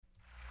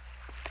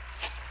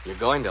You're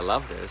going to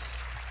love this.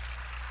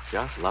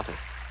 Just love it.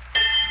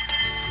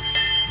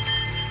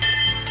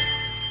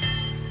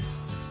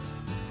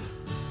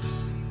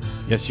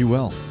 Yes, you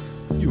will.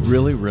 You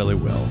really, really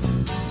will.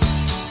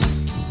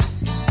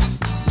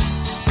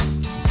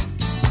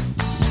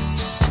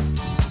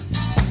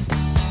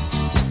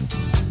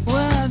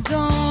 Well, I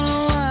don't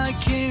know why I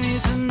came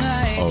here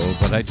tonight. Oh,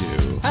 but I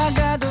do. I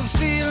got the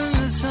feeling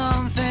that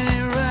something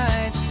ain't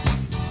right.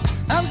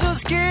 I'm so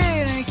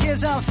scared in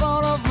case I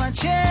fall off my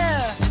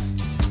chair.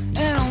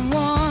 And I'm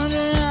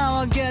wondering how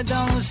I'll get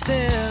down the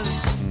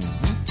stairs.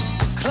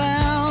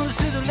 Clowns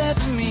to the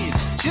left of me,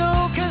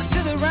 jokers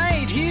to the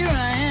right. Here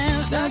I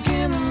am, stuck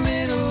in the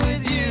middle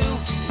with you.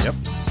 Yep.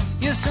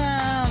 Yes,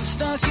 I'm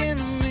stuck in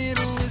the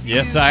middle with you.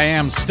 Yes, I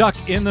am stuck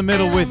in the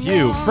middle with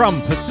you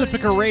from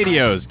Pacifica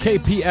Radio's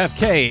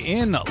KPFK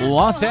in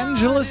Los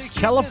Angeles,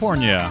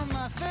 California.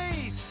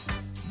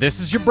 This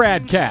is your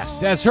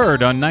BradCast, as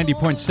heard on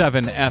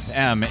 90.7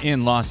 FM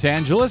in Los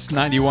Angeles,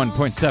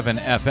 91.7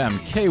 FM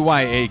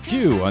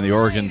KYAQ on the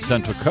Oregon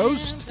Central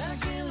Coast,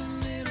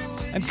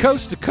 and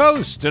coast to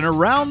coast and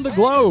around the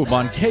globe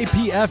on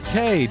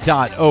kpfk.org,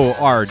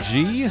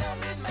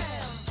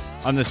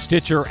 on the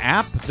Stitcher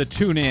app, the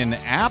TuneIn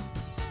app,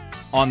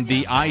 on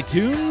the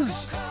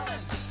iTunes,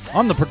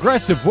 on the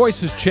Progressive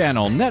Voices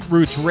channel,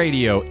 Netroots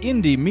Radio,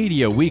 Indie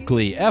Media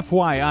Weekly,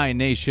 FYI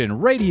Nation,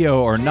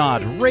 Radio or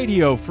Not,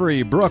 Radio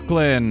Free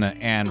Brooklyn,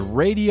 and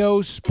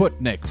Radio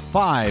Sputnik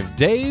 5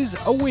 days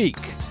a week.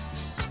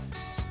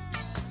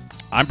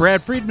 I'm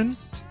Brad Friedman,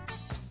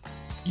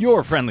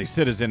 your friendly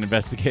citizen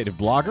investigative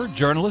blogger,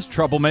 journalist,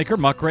 troublemaker,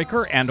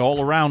 muckraker, and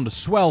all-around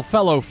swell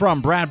fellow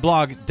from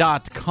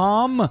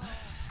bradblog.com.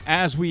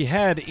 As we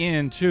head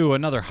into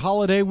another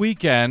holiday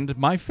weekend,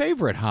 my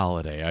favorite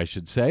holiday, I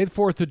should say, the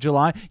 4th of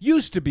July,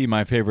 used to be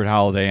my favorite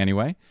holiday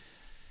anyway,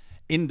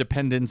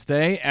 Independence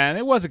Day, and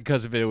it wasn't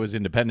because of it was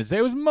Independence Day,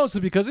 it was mostly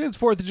because it's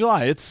 4th of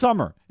July, it's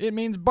summer, it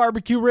means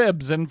barbecue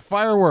ribs and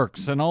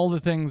fireworks and all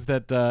the things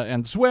that,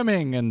 and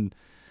swimming and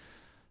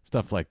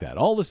stuff like that,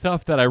 all the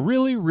stuff that I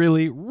really,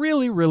 really,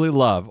 really, really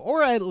love,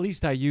 or at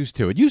least I used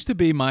to. It used to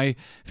be my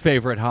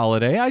favorite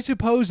holiday, I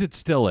suppose it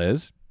still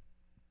is.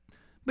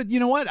 But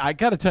you know what? I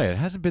got to tell you, it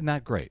hasn't been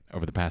that great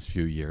over the past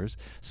few years.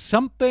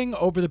 Something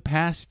over the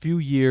past few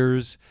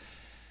years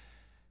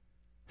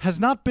has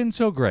not been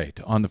so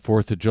great on the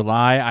 4th of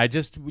July. I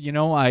just,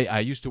 I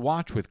used to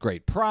watch with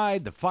great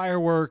pride the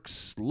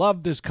fireworks,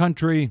 love this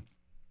country.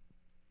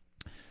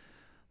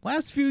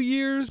 Last few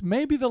years,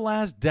 maybe the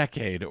last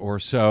decade or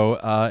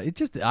so, I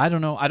don't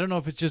know. I don't know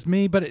if it's just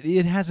me, but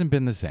it hasn't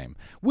been the same.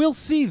 We'll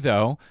see,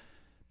 though,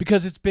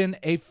 because it's been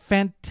a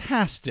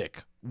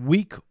fantastic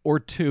week or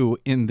two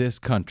in this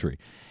country.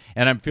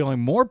 And I'm feeling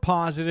more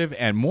positive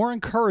and more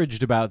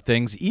encouraged about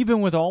things,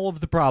 even with all of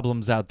the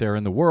problems out there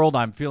in the world.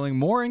 I'm feeling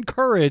more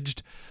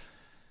encouraged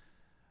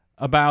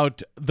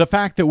about the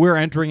fact that we're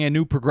entering a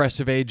new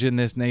progressive age in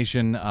this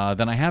nation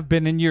than I have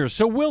been in years.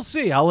 So we'll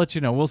see. I'll let you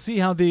know. We'll see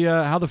how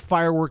the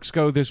fireworks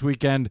go this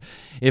weekend,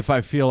 if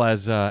I feel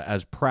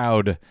as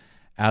proud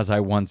as I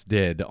once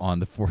did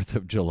on the 4th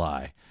of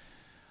July.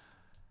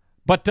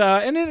 But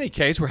in any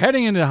case, we're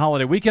heading into the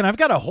holiday weekend. I've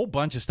got a whole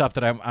bunch of stuff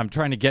that I'm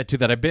trying to get to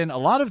a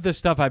lot of this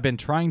stuff I've been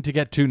trying to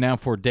get to now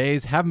for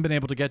days, haven't been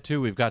able to get to.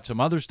 We've got some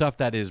other stuff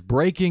that is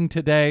breaking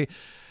today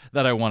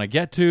that I want to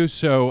get to.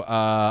 So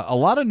a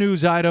lot of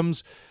news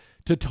items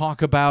to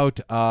talk about.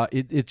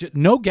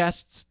 No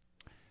guests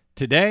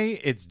today.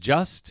 It's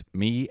just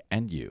me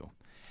and you.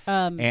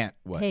 And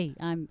what? Hey,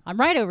 I'm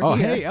right over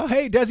here.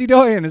 Hey, Desi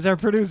Doyen is our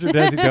producer.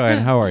 Desi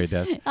Doyen, how are you,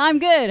 Des? I'm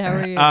good. How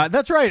are you?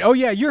 That's right. Oh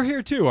yeah, you're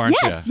here too, aren't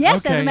you? Yes. Okay,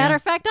 as a matter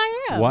of fact,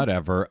 I am.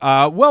 Whatever.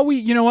 Well,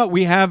 you know what?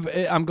 We have.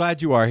 I'm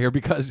glad you are here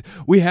because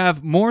we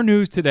have more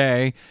news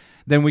today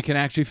than we can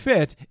actually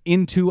fit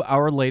into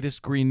our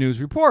latest Green News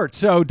Report.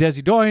 So,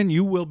 Desi Doyen,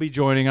 you will be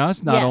joining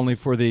us not only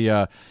for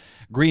the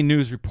Green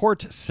News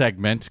Report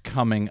segment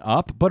coming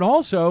up, but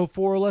also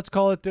for, let's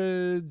call it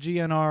the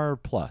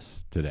GNR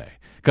Plus today.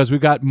 Because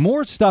we've got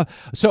more stuff.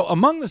 So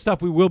among the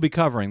stuff we will be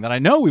covering, that I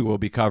know we will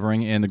be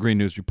covering in the Green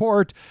News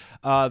Report,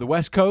 the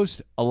West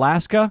Coast,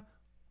 Alaska,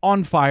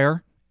 on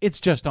fire. It's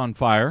just on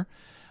fire.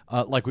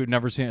 Like we've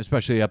never seen,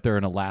 especially up there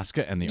in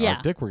Alaska and the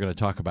Arctic. We're going to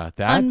talk about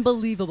that.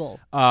 Unbelievable.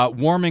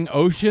 Warming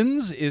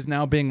oceans is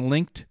now being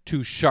linked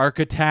to shark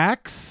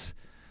attacks.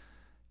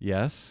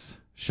 Yes,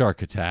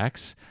 shark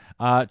attacks.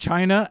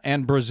 China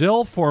and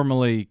Brazil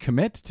formally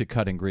commit to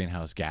cutting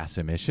greenhouse gas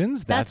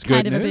emissions. That's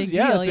good kind of news. A big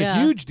deal, it's a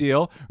huge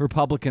deal.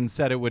 Republicans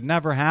said it would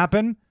never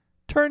happen.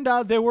 Turned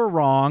out they were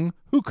wrong.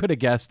 Who could have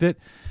guessed it?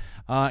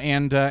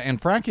 And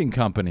fracking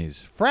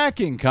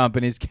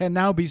companies can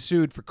now be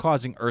sued for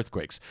causing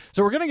earthquakes.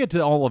 So we're going to get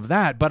to all of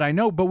that, but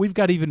we've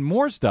got even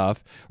more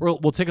stuff.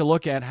 We'll take a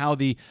look at how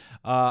the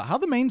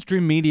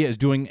mainstream media is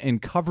doing in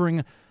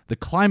covering the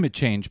climate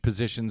change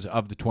positions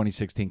of the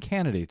 2016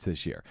 candidates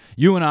this year.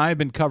 You and I have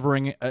been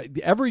covering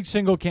every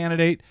single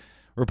candidate,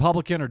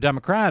 Republican or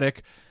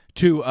Democratic,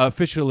 to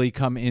officially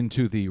come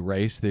into the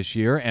race this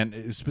year,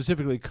 and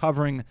specifically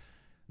covering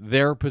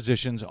their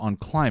positions on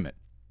climate.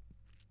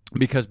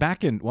 because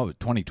back in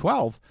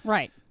 2012,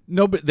 right?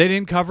 No, but they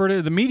didn't cover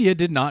it. The media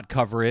did not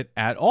cover it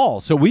at all.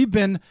 So we've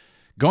been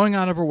going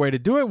out of our way to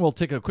do it. We'll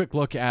take a quick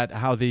look at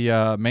how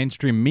the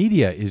mainstream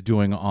media is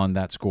doing on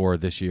that score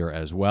this year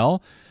as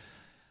well.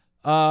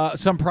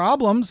 Some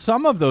problems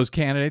some of those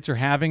candidates are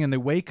having in the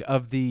wake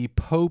of the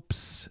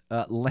Pope's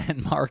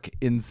landmark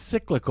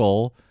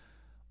encyclical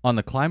on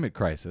the climate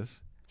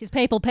crisis. His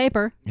papal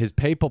paper.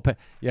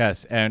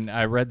 Yes, and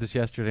I read this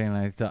yesterday,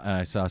 and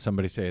I saw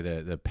somebody say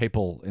the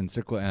papal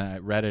encyclical, and I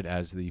read it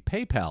as the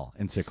PayPal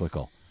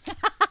encyclical.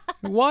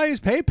 Why is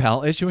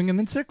PayPal issuing an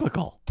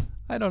encyclical?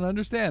 I don't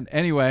understand.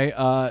 Anyway,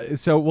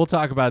 so we'll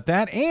talk about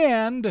that,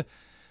 and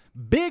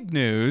big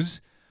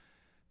news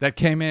that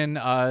came in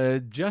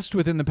just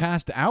within the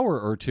past hour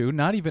or two,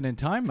 not even in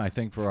time, I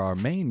think, for our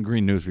main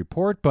Green News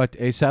report, but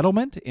a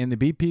settlement in the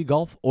BP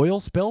Gulf oil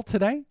spill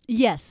today?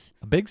 Yes.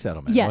 A big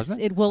settlement, yes,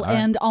 wasn't it? It will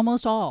end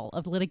almost all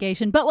of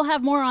litigation, but we'll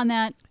have more on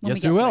that when we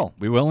get to it. Yes, we will.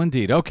 We will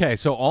indeed. Okay,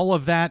 so all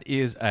of that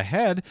is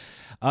ahead.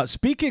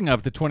 Speaking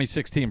of the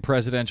 2016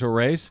 presidential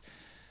race,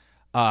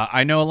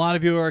 I know a lot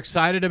of you are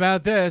excited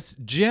about this.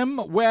 Jim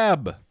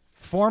Webb,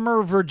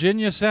 former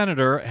Virginia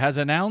senator, has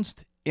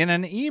announced in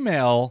an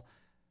email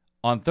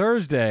on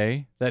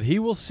Thursday that he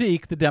will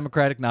seek the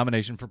Democratic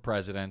nomination for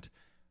president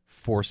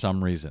for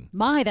some reason.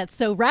 My, that's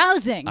so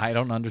rousing. I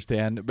don't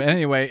understand. But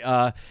anyway,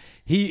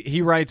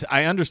 he writes,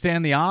 I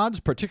understand the odds,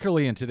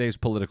 particularly in today's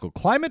political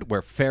climate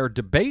where fair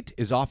debate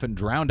is often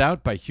drowned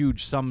out by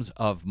huge sums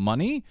of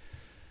money,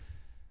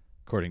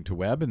 according to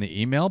Webb in the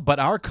email, but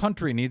our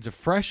country needs a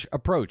fresh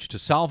approach to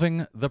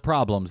solving the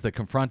problems that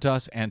confront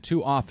us and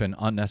too often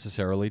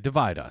unnecessarily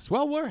divide us.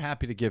 Well, we're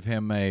happy to give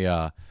him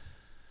a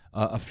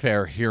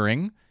fair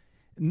hearing.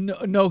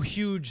 No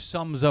huge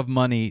sums of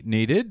money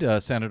needed.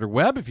 Senator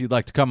Webb, if you'd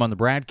like to come on the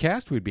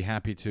BradCast, we'd be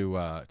happy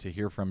to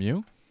hear from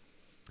you.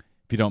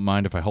 If you don't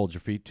mind if I hold your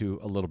feet to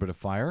a little bit of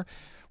fire.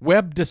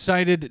 Webb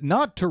decided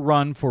not to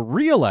run for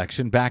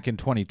re-election back in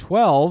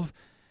 2012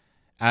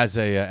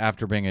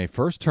 after being a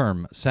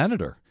first-term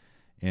senator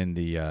in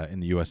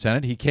the U.S.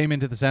 Senate. He came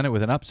into the Senate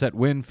with an upset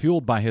win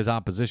fueled by his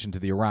opposition to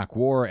the Iraq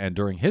War, and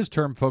during his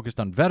term focused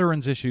on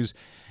veterans issues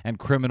and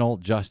criminal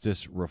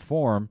justice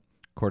reform,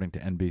 according to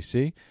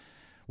NBC.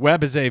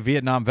 Webb is a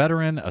Vietnam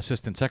veteran, was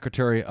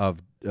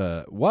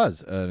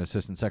an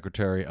assistant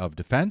secretary of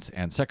defense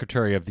and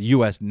secretary of the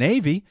U.S.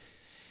 Navy.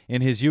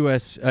 In his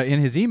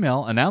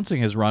email announcing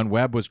his run,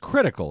 Webb was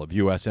critical of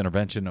U.S.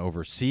 intervention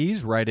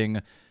overseas,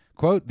 writing,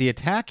 quote, "The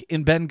attack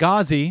in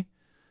Benghazi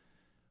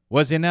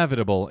was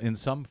inevitable in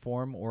some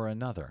form or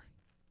another."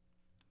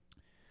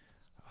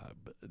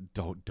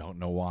 Don't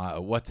know why.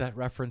 What's that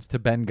reference to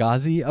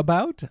Benghazi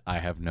about? I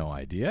have no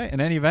idea.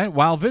 In any event,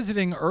 while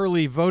visiting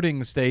early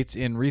voting states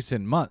in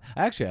recent months,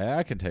 actually,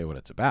 I can tell you what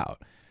it's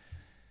about.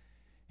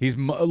 He's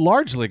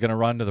largely going to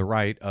run to the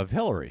right of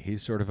Hillary.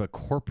 He's sort of a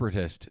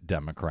corporatist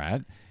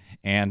Democrat,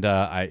 and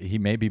he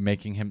may be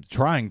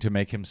trying to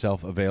make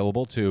himself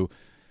available to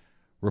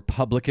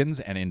Republicans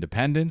and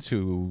independents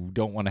who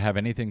don't want to have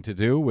anything to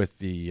do with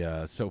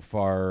the so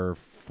far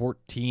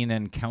 14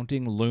 and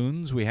counting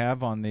loons we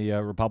have on the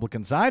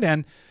Republican side.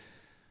 And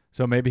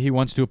so maybe he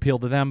wants to appeal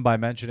to them by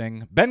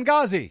mentioning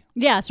Benghazi.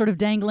 Yeah, sort of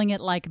dangling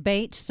it like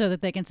bait so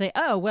that they can say,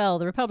 oh, well,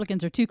 the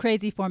Republicans are too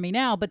crazy for me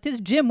now, but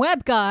this Jim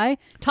Webb guy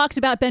talks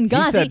about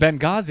Benghazi. He said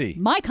Benghazi.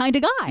 My kind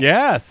of guy.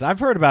 Yes, I've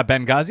heard about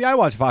Benghazi. I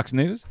watch Fox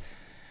News.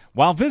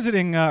 While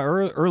visiting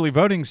early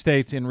voting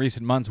states in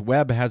recent months,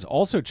 Webb has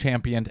also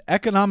championed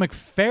economic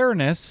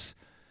fairness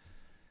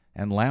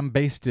and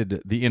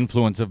lambasted the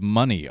influence of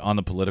money on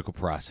the political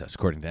process,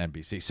 according to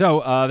NBC.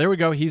 So there we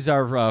go. He's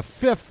our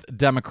fifth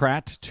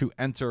Democrat to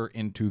enter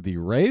into the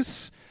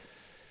race.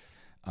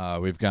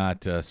 We've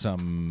got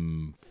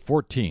some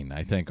 14,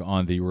 I think,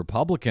 on the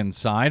Republican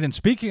side. And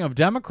speaking of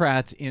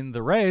Democrats in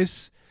the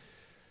race,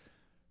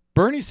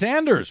 Bernie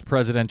Sanders,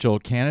 presidential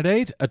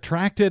candidate,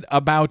 attracted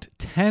about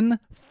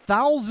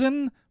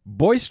 10,000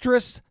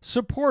 boisterous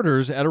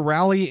supporters at a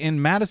rally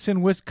in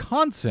Madison,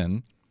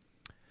 Wisconsin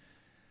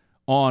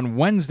on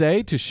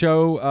Wednesday to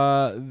show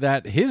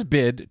that his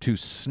bid to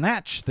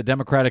snatch the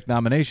Democratic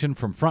nomination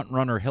from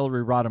frontrunner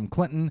Hillary Rodham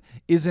Clinton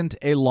isn't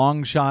a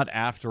long shot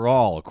after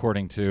all,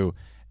 according to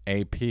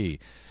AP.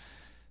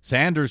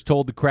 Sanders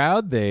told the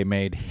crowd they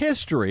made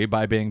history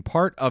by being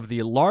part of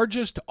the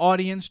largest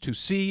audience to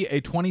see a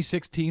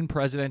 2016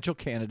 presidential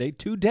candidate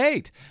to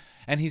date.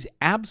 And he's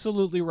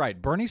absolutely right.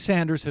 Bernie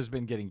Sanders has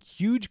been getting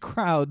huge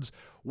crowds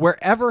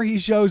wherever he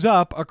shows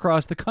up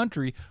across the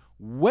country,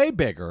 way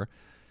bigger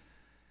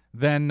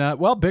than,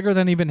 bigger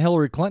than even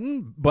Hillary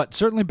Clinton, but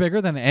certainly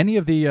bigger than any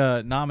of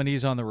the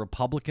nominees on the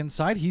Republican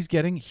side. He's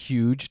getting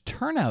huge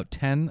turnout.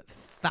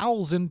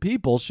 10,000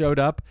 people showed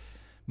up.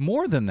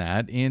 More than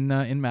that in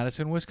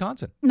Madison,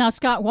 Wisconsin. Now,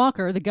 Scott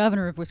Walker, the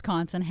governor of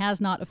Wisconsin,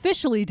 has not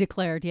officially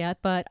declared yet,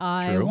 but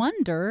I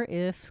wonder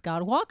if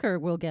Scott Walker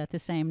will get the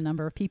same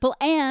number of people,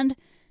 and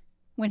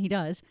when he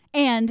does,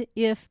 and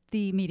if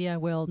the media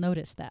will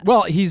notice that.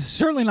 Well, he's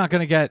certainly not going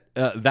to get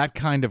that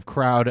kind of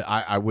crowd,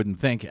 I wouldn't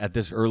think, at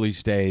this early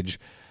stage,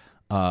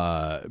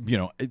 anywhere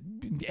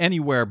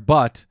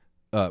but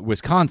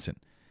Wisconsin.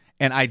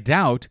 And I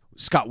doubt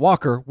Scott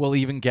Walker will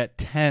even get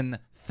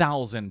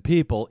 10,000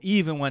 people,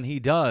 even when he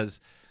does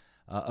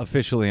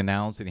officially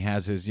announce and he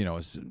has his,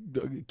 his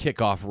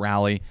kickoff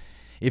rally.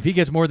 If he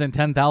gets more than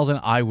 10,000,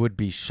 I would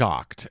be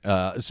shocked.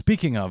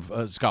 Speaking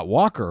of Scott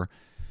Walker,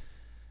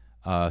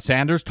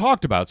 Sanders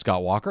talked about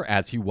Scott Walker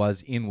as he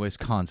was in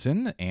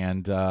Wisconsin,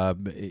 and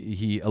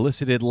he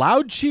elicited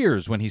loud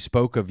cheers when he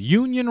spoke of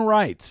union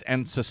rights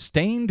and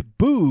sustained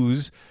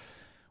boos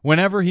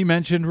whenever he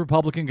mentioned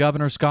Republican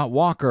Governor Scott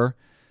Walker,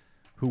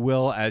 who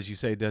will, as you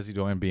say, Desi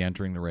Doyen, be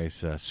entering the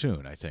race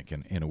soon, I think,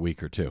 in a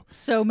week or two.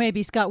 So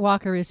maybe Scott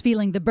Walker is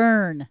feeling the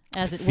burn,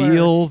 as it were.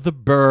 Feel the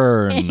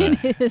burn. In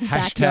his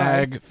Hashtag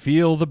backyard.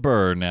 feel the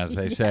burn, as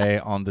they say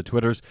on the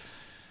Twitters.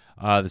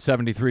 The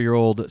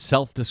 73-year-old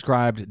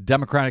self-described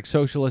Democratic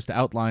Socialist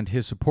outlined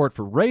his support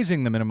for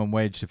raising the minimum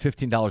wage to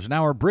 $15 an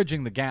hour,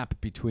 bridging the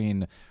gap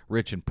between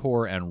rich and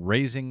poor, and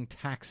raising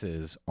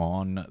taxes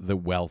on the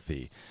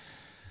wealthy.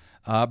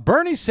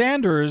 Bernie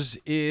Sanders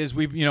is,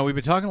 we've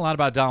been talking a lot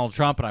about Donald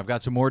Trump, and I've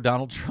got some more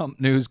Donald Trump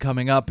news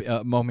coming up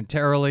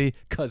momentarily,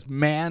 because,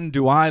 man,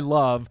 do I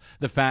love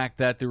the fact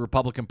that the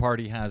Republican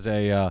Party has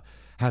a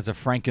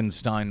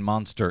Frankenstein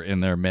monster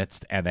in their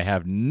midst, and they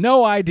have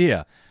no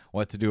idea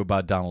what to do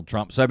about Donald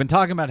Trump. So I've been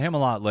talking about him a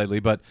lot lately,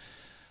 but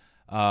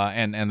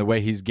and the way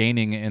he's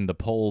gaining in the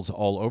polls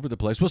all over the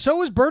place. Well,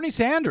 so is Bernie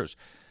Sanders.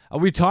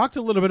 We talked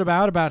a little bit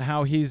about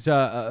how he's,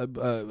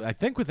 I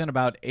think, within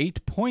about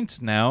 8 points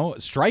now,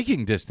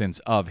 striking distance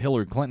of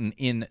Hillary Clinton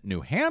in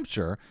New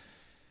Hampshire.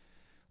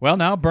 Well,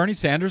 now Bernie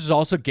Sanders is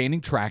also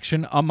gaining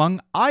traction among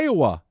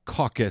Iowa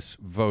caucus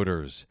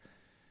voters.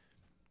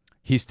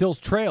 He still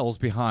trails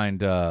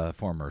behind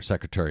former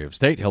Secretary of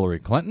State Hillary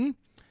Clinton.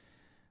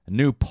 A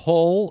new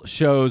poll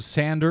shows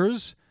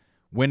Sanders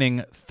winning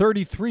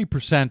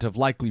 33% of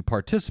likely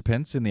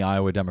participants in the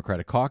Iowa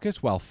Democratic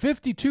Caucus, while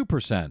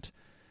 52%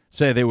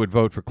 say they would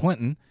vote for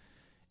Clinton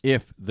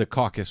if the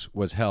caucus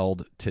was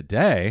held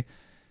today.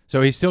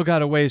 So he's still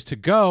got a ways to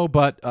go,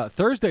 but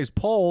Thursday's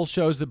poll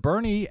shows that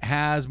Bernie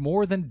has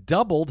more than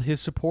doubled his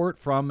support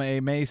from a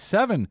May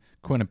 7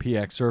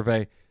 Quinnipiac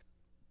survey,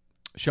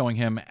 showing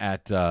him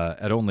at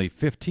only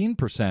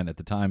 15% at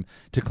the time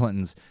to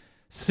Clinton's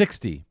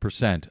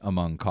 60%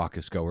 among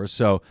caucus goers.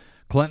 So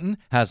Clinton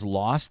has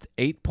lost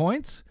 8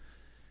 points,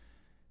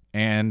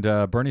 and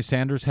Bernie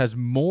Sanders has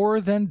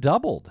more than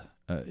doubled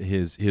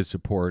his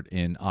support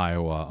in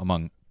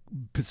Iowa,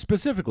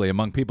 specifically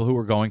among people who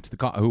are going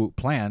to who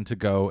plan to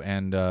go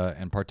and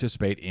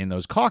participate in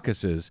those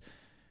caucuses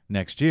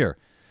next year.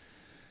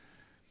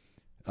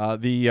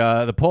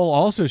 The poll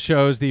also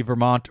shows the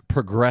Vermont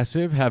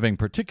progressive having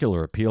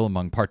particular appeal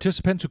among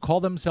participants who call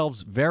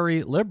themselves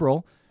very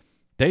liberal.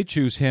 They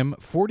choose him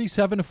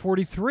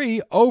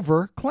 47-43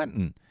 over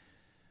Clinton.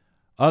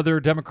 Other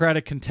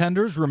Democratic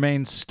contenders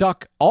remain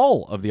stuck.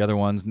 All of the other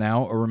ones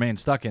now remain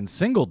stuck in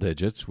single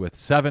digits, with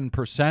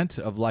 7%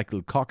 of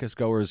likely caucus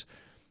goers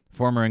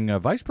forming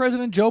Vice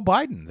President Joe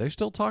Biden. They're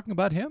still talking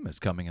about him as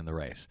coming in the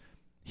race.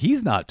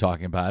 He's not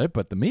talking about it,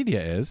 but the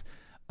media is.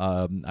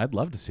 I'd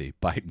love to see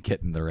Biden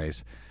get in the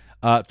race.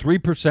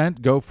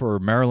 3% go for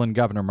Maryland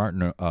Governor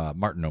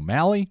Martin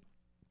O'Malley.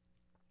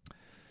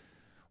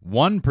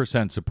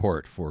 1%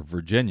 support for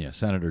Virginia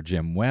Senator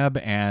Jim Webb,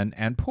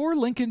 and poor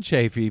Lincoln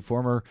Chafee,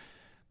 former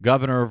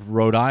governor of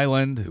Rhode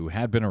Island, who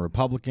had been a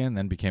Republican,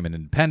 then became an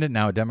independent,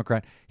 now a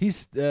Democrat. He's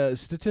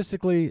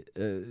statistically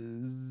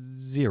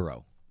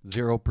 0%.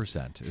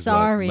 0% is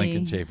Sorry. what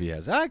Lincoln Chafee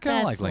has. I kind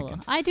of like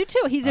Lincoln. I do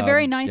too. He's a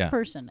very nice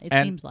person, it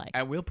seems like.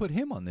 And we'll put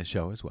him on this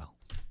show as well.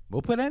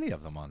 We'll put any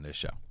of them on this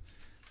show.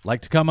 Like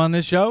to come on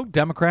this show,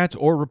 Democrats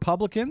or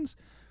Republicans,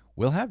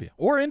 we'll have you.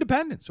 Or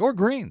independents, or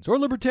Greens, or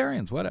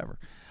Libertarians, whatever.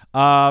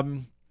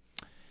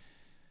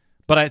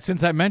 But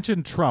since I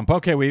mentioned Trump,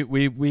 okay,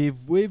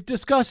 we've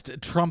discussed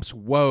Trump's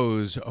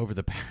woes over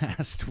the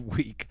past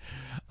week,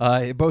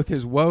 both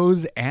his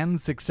woes and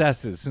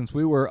successes, since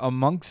we were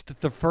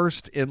amongst the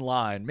first in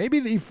line, maybe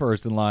the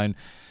first in line,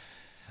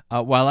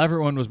 while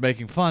everyone was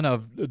making fun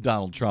of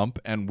Donald Trump,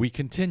 and we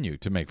continue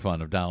to make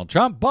fun of Donald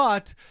Trump,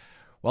 but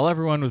while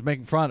everyone was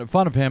making fun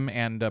of him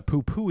and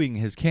poo-pooing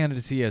his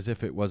candidacy as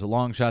if it was a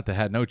long shot that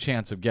had no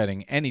chance of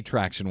getting any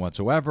traction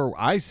whatsoever,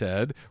 I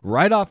said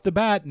right off the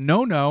bat,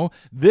 no,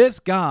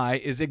 this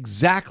guy is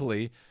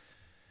exactly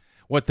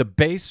what the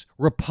base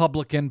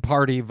Republican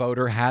Party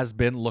voter has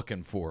been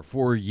looking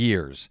for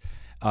years.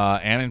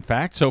 And in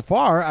fact, so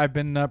far, I've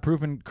been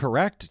proven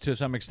correct to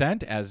some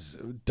extent, as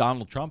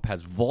Donald Trump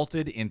has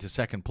vaulted into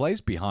second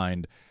place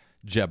behind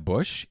Jeb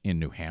Bush in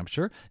New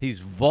Hampshire.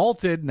 He's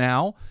vaulted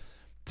now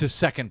to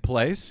second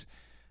place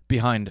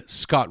behind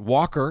Scott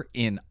Walker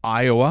in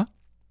Iowa,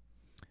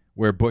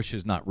 where Bush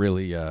is not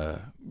really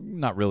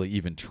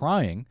even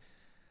trying.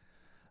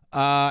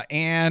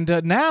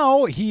 And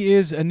now he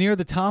is near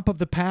the top of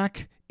the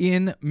pack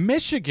in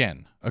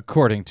Michigan,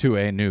 according to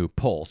a new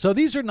poll. So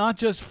these are not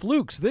just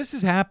flukes. This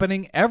is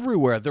happening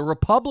everywhere. The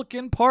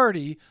Republican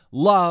Party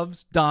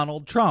loves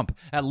Donald Trump,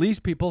 at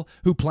least people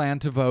who plan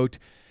to vote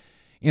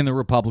in the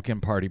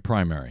Republican Party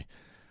primary.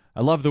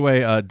 I love the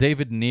way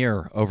David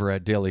Neer over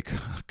at Daily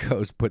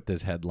Kos put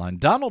this headline.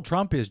 Donald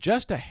Trump is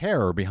just a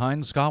hair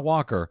behind Scott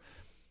Walker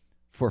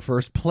for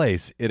first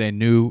place in a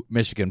new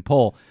Michigan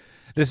poll.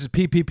 This is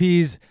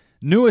PPP's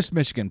newest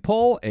Michigan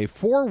poll, a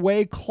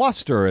four-way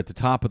cluster at the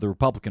top of the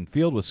Republican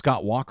field with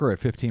Scott Walker at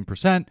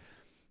 15%.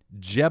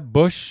 Jeb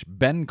Bush,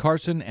 Ben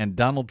Carson, and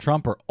Donald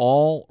Trump are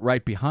all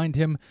right behind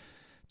him,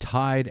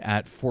 tied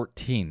at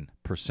 14%.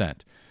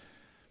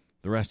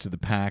 The rest of the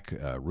pack,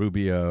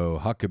 Rubio,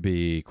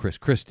 Huckabee, Chris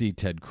Christie,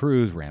 Ted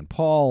Cruz, Rand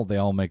Paul, they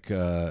all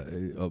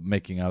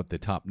making out the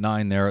top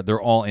 9 there.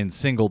 They're all in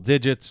single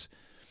digits.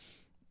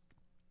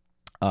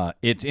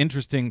 It's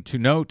interesting to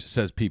note,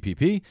 says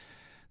PPP,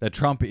 that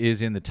Trump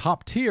is in the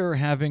top tier,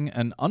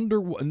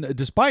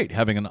 despite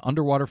having an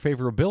underwater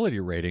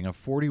favorability rating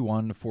of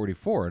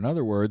 41-44. In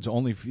other words,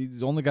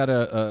 he's only got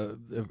a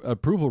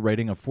approval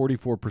rating of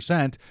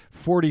 44%.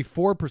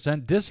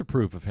 44%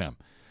 disapprove of him.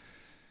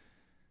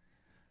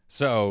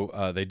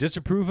 So they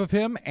disapprove of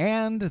him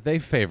and they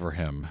favor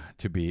him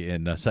to be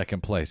in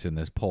second place in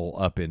this poll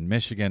up in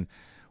Michigan.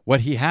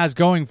 What he has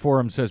going for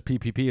him, says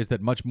PPP, is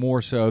that much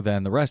more so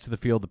than the rest of the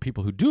field, the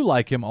people who do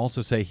like him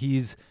also say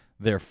he's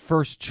their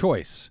first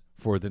choice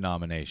for the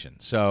nomination.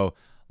 So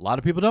a lot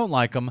of people don't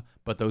like him,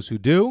 but those who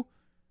do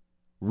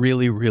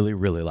really, really,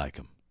 really like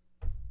him.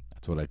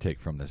 That's what I take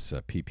from this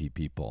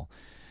PPP poll.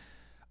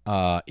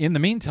 In the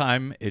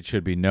meantime, it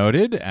should be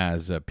noted,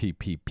 as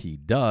PPP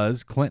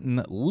does,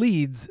 Clinton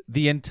leads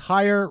the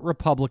entire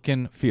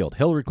Republican field.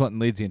 Hillary Clinton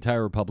leads the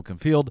entire Republican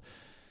field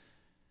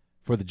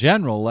for the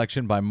general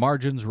election by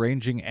margins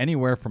ranging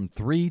anywhere from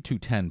 3 to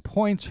 10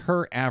 points.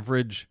 Her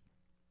average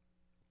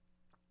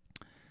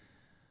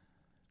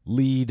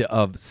lead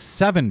of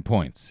 7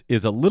 points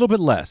is a little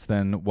bit less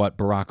than what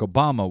Barack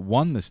Obama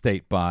won the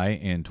state by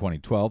in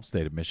 2012,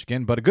 state of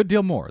Michigan, but a good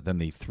deal more than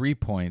the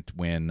 3-point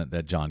win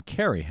that John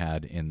Kerry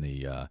had in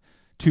the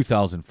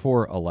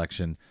 2004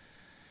 election.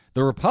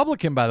 The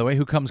Republican, by the way,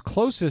 who comes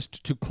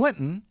closest to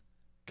Clinton,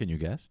 can you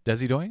guess?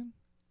 Desi Doyen?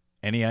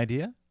 Any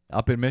idea?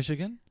 Up in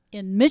Michigan?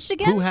 In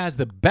Michigan? Who has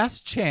the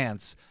best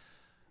chance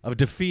of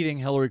defeating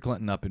Hillary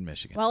Clinton up in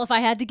Michigan? Well, if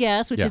I had to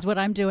guess, which is what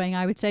I'm doing,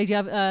 I would say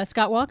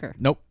Scott Walker.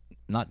 Nope.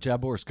 Not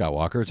Jeb or Scott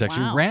Walker. It's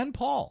actually Rand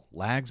Paul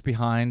lags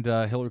behind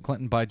Hillary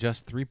Clinton by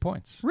just 3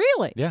 points.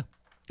 Really? Yeah.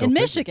 In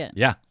Michigan?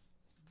 Yeah.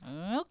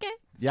 Okay.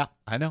 Yeah,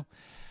 I know.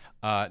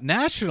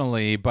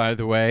 Nationally, by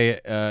the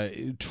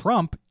way,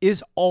 Trump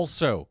is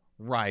also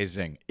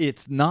rising.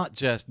 It's not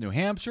just New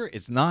Hampshire.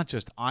 It's not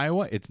just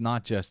Iowa. It's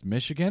not just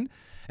Michigan.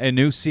 A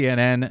new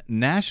CNN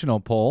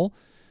national poll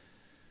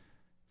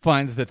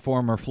finds that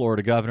former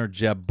Florida Governor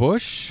Jeb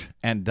Bush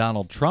and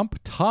Donald Trump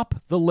top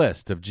the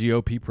list of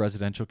GOP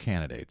presidential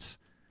candidates.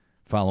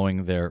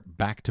 Following their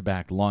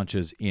back-to-back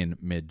launches in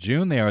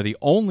mid-June, they are the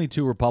only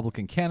two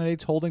Republican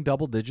candidates holding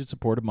double-digit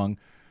support among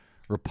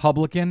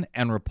Republican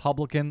and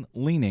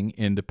Republican-leaning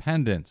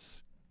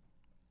independents.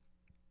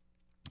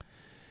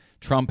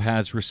 Trump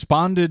has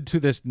responded to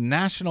this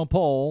national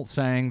poll,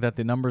 saying that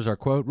the numbers are,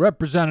 quote,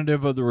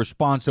 representative of the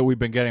response that we've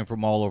been getting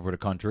from all over the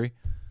country.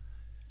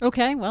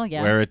 Okay, well,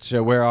 yeah.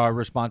 Where our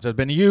response has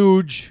been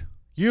huge.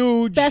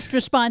 Best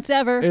response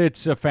ever.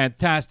 It's a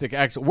fantastic,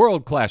 excellent,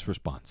 world-class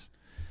response.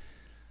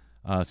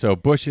 So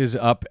Bush is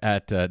up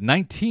at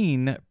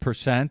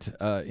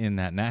 19% in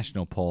that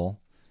national poll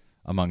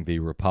among the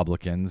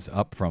Republicans,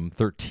 up from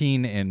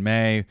 13 in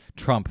May.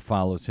 Trump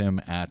follows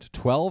him at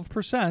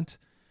 12%.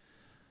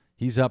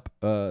 He's up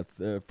from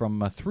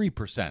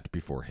 3%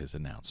 before his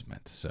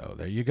announcement. So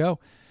there you go.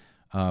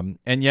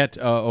 And yet,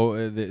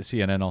 the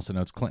CNN also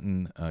notes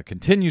Clinton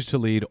continues to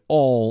lead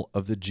all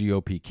of the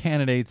GOP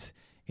candidates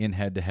in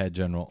head-to-head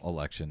general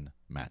election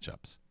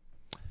matchups.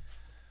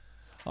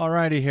 All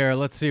righty here.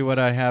 Let's see what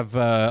I have.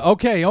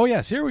 Okay. Oh,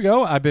 yes. Here we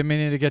go. I've been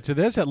meaning to get to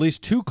this. At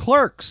least 2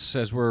 clerks,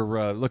 as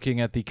we're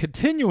looking at the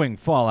continuing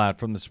fallout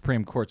from the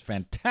Supreme Court's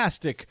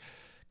fantastic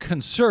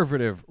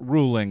conservative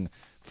ruling,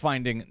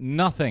 finding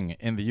nothing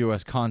in the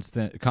U.S.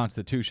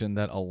 Constitution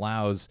that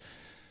allows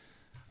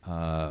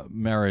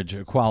marriage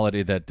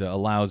equality, that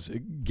allows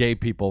gay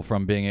people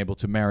from being able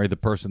to marry the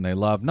person they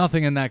love.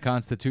 Nothing in that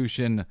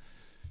Constitution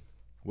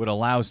would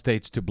allow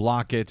states to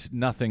block it.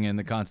 Nothing in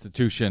the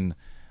Constitution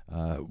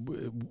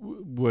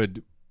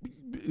would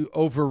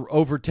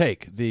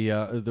overtake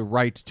the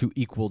right to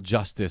equal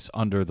justice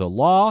under the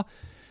law.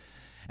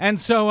 And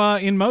so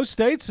in most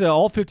states,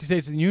 all 50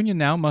 states in the union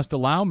now must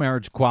allow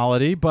marriage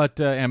equality,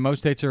 and most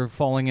states are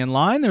falling in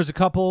line. There's a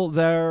couple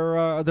that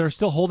are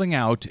still holding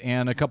out,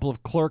 and a couple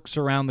of clerks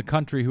around the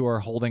country who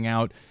are holding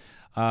out.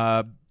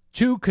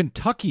 2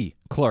 Kentucky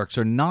clerks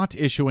are not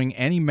issuing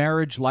any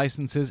marriage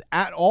licenses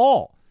at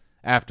all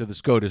after the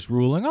SCOTUS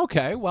ruling.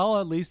 Okay, well,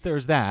 at least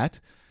there's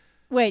that.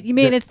 Wait, you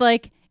mean it's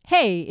like,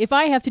 hey, if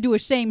I have to do a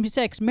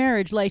same-sex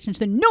marriage license,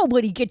 then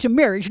nobody gets a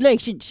marriage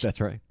license.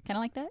 That's right. Kind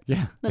of like that?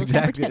 Yeah, Little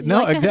exactly. Like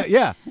No, exactly.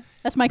 Yeah.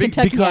 That's my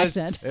Kentucky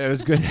accent. It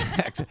was good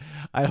accent.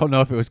 I don't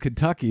know if it was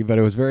Kentucky, but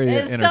it was very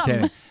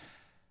entertaining.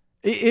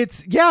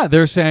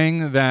 They're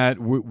saying that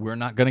we're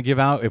not going to give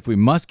out, if we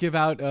must give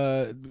out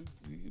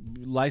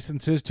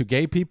licenses to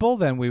gay people,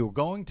 then we were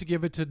going to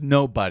give it to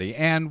nobody.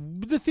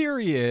 And the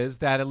theory is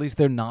that at least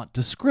they're not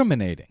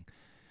discriminating.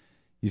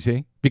 You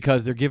see?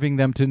 Because they're giving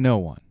them to no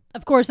one.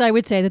 Of course, I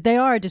would say that they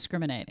are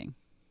discriminating.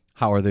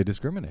 How are they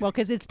discriminating? Well,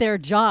 because it's their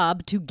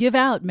job to give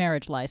out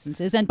marriage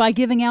licenses, and by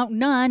giving out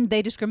none,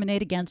 they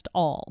discriminate against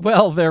all.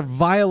 Well, they're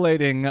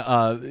violating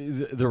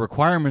the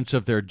requirements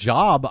of their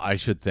job, I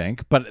should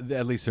think, but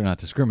at least they're not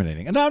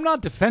discriminating. And I'm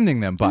not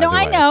defending them, by the way. No,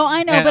 I know,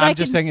 and but I'm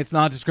just saying it's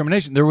not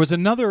discrimination. There was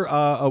another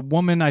a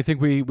woman I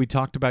think we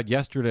talked about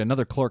yesterday,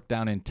 another clerk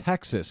down in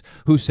Texas,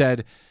 who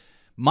said,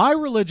 my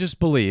religious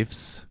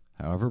beliefs,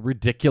 however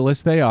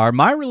ridiculous they are,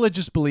 my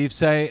religious beliefs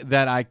say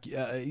that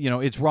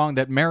it's wrong,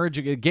 that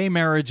gay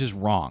marriage is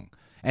wrong.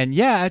 And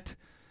yet,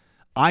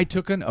 I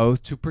took an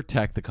oath to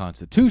protect the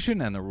Constitution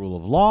and the rule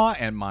of law,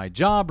 and my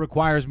job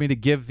requires me to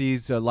give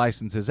these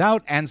licenses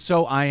out, and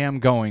so I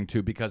am going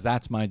to, because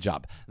that's my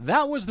job.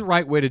 That was the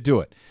right way to do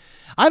it.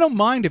 I don't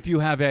mind if you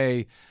have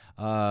a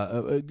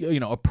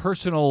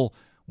personal,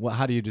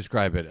 how do you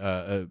describe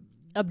it?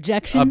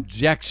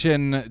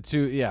 Objection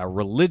to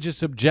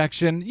religious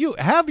objection. You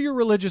have your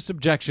religious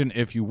objection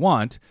if you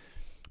want,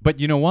 but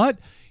you know what?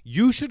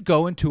 You should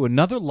go into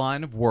another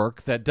line of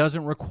work that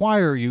doesn't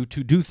require you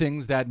to do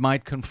things that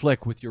might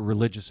conflict with your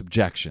religious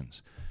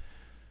objections.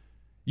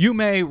 You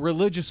may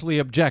religiously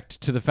object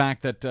to the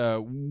fact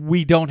that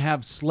we don't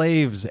have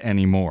slaves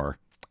anymore,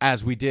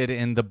 as we did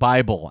in the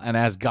Bible and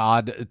as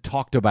God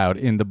talked about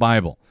in the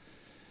Bible.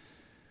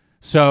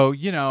 So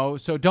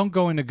don't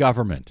go into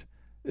government.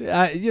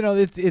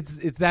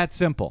 It's that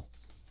simple.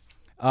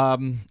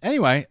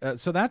 Anyway,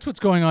 so that's what's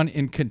going on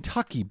in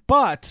Kentucky.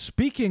 But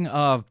speaking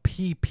of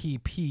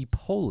PPP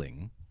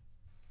polling,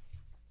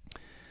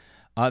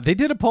 they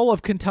did a poll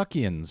of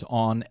Kentuckians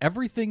on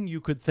everything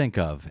you could think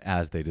of,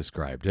 as they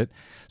described it.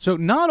 So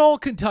not all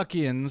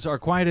Kentuckians are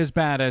quite as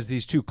bad as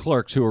these two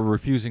clerks who are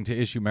refusing to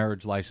issue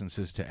marriage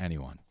licenses to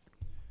anyone.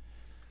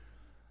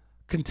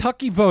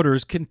 Kentucky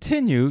voters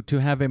continue to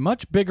have a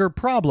much bigger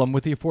problem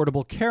with the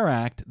Affordable Care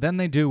Act than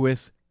they do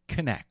with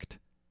Connect.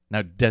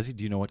 Now, Desi,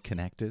 do you know what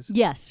Connect is?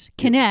 Yes.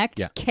 Connect,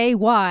 yeah.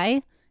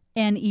 Kynect.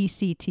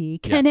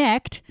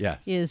 Connect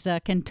yes. is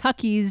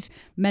Kentucky's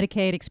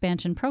Medicaid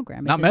expansion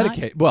program. Not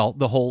Medicaid. Well,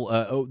 the whole,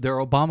 their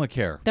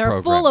Obamacare their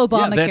program. full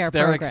Obamacare that's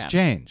their program.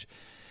 exchange.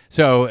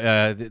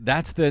 So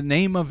that's the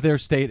name of their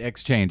state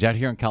exchange. Out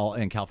here in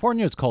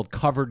California, it's called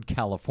Covered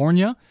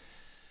California.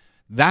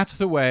 That's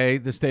the way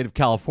the state of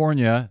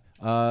California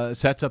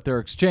sets up their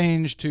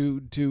exchange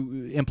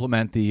to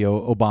implement the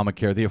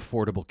Obamacare, the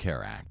Affordable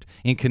Care Act.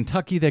 In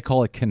Kentucky, they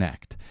call it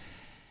Connect.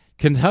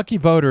 Kentucky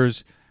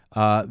voters,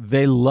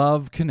 they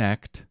love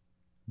Connect,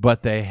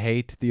 but they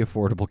hate the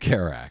Affordable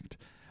Care Act,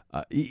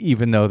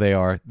 even though they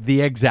are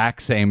the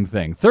exact same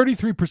thing.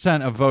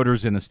 33% of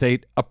voters in the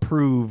state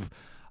approve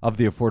of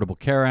the Affordable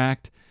Care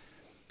Act,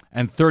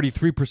 and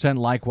 33%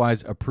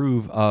 likewise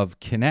approve of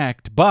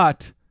Connect,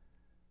 but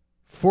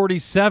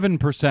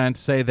 47%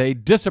 say they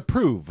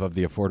disapprove of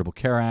the Affordable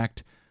Care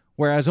Act,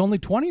 whereas only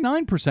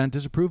 29%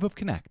 disapprove of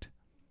Connect.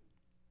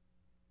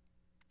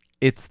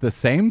 It's the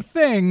same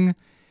thing,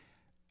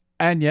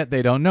 and yet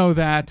they don't know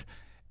that,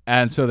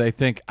 and so they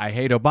think, I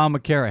hate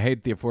Obamacare, I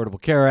hate the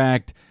Affordable Care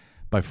Act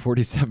by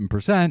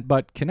 47%,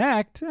 but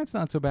Connect, that's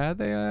not so bad.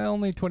 They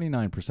only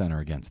 29% are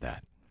against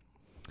that.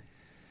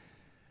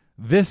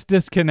 This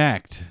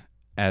disconnect,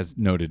 as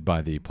noted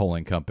by the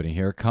polling company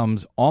here,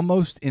 comes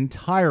almost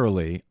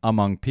entirely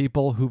among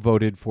people who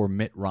voted for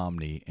Mitt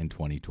Romney in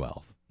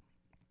 2012.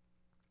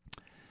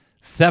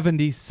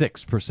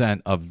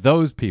 76% of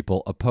those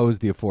people oppose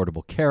the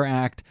Affordable Care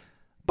Act,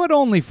 but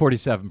only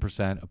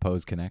 47%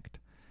 oppose Connect.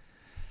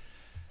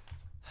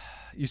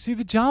 You see,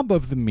 the job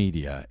of the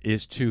media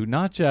is to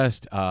not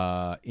just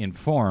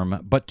inform,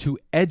 but to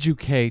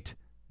educate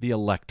the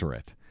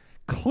electorate.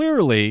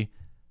 Clearly,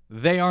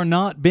 they are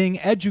not being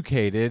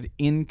educated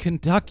in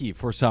Kentucky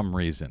for some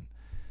reason.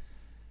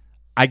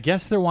 I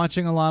guess they're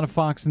watching a lot of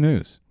Fox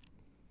News.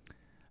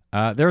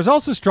 There is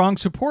also strong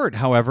support,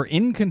 however,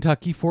 in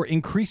Kentucky for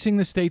increasing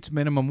the state's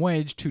minimum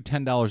wage to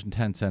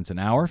 $10.10 an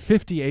hour.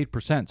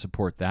 58%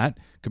 support that,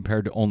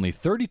 compared to only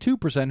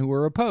 32% who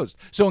are opposed.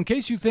 So in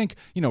case you think,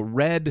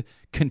 red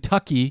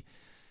Kentucky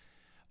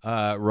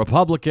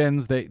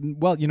Republicans,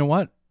 you know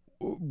what?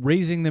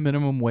 Raising the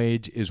minimum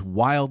wage is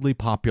wildly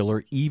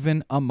popular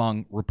even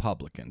among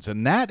Republicans.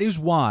 And that is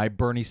why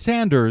Bernie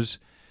Sanders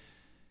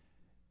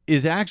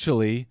is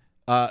actually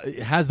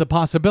has the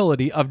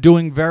possibility of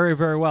doing very,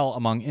 very well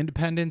among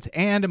independents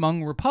and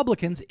among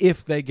Republicans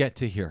if they get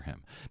to hear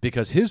him.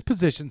 Because his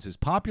positions, his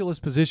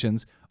populist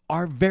positions,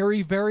 are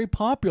very, very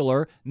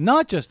popular,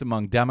 not just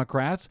among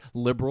Democrats,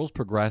 liberals,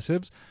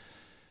 progressives,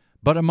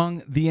 but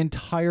among the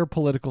entire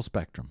political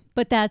spectrum.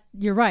 But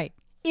you're right.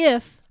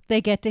 If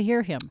they get to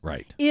hear him.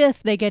 Right.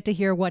 If they get to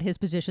hear what his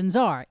positions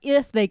are.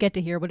 If they get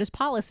to hear what his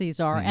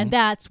policies are. Mm-hmm. And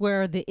that's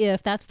where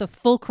that's the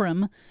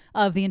fulcrum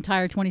of the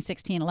entire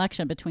 2016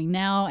 election. Between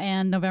now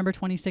and November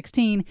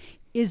 2016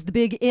 is the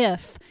big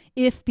if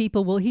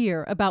people will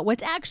hear about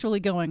what's actually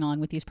going on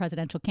with these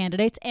presidential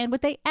candidates and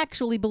what they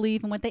actually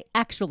believe and what they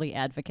actually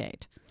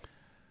advocate.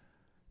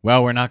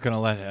 Well, we're not going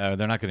to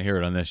they're not going to hear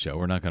it on this show.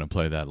 We're not going to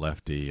play that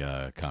lefty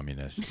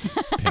communist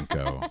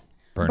pinko.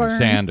 Bernie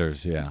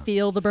Sanders, yeah.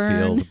 Feel the burn.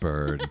 Feel the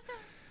bird.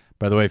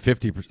 By the way,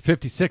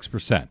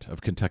 56%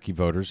 of Kentucky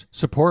voters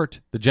support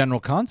the general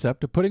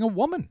concept of putting a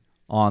woman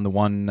on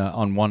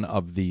one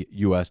of the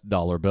U.S.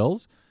 dollar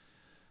bills,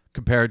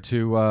 compared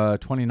to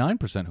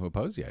 29% who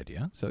oppose the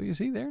idea. So you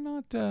see, they're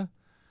not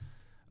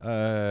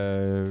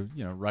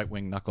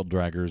right-wing knuckle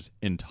draggers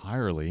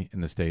entirely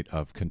in the state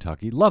of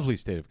Kentucky. Lovely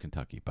state of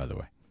Kentucky, by the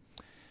way.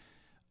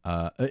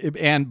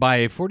 And by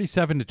a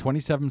 47 to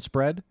 27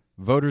 spread,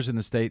 voters in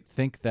the state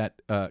think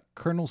that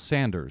Colonel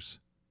Sanders,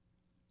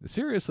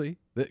 seriously,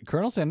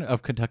 Colonel Sanders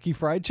of Kentucky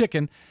Fried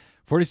Chicken,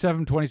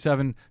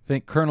 47-27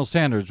 think Colonel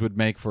Sanders would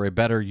make for a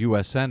better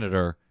U.S.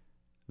 senator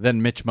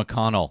than Mitch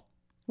McConnell.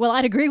 Well,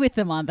 I'd agree with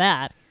them on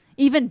that.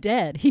 Even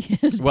dead, he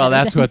is. Well,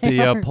 that's what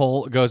the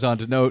poll goes on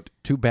to note.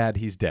 Too bad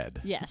he's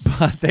dead. Yes.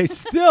 But they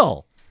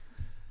still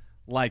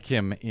like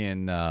him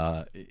in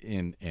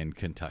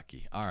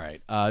Kentucky. All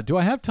right. Do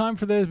I have time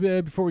for this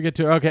before we get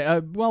to? Okay.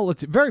 Well,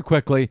 let's very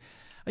quickly.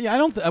 Yeah, I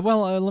don't.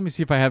 Let me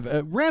see if I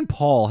have. Rand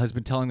Paul has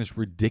been telling this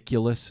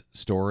ridiculous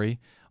story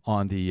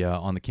on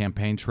the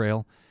campaign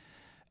trail.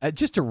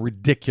 Just a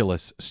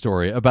ridiculous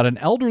story about an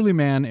elderly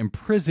man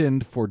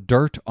imprisoned for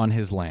dirt on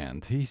his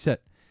land. He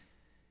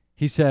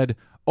said,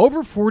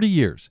 over 40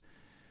 years,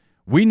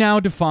 we now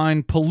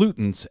define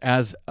pollutants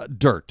as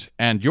dirt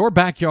and your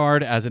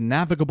backyard as a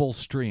navigable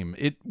stream.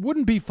 It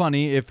wouldn't be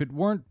funny if it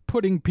weren't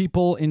putting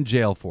people in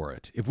jail for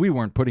it, if we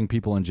weren't putting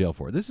people in jail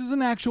for it. This is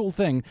an actual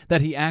thing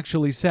that he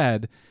actually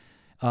said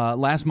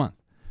last month.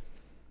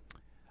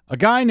 A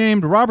guy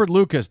named Robert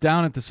Lucas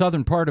down at the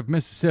southern part of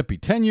Mississippi.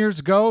 10 years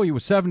ago, he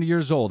was 70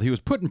 years old. He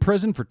was put in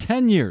prison for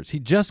 10 years. He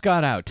just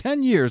got out.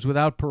 10 years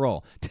without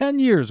parole. 10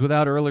 years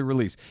without early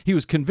release. He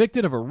was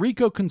convicted of a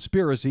RICO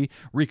conspiracy.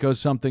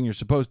 RICO's something you're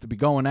supposed to be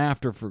going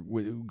after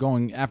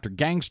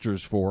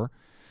gangsters for.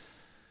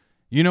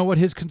 You know what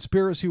his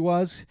conspiracy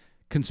was?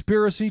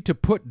 Conspiracy to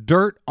put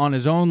dirt on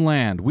his own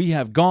land. We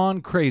have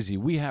gone crazy.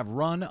 We have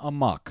run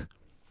amok.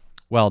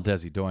 Well,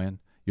 Desi Doyen,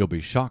 you'll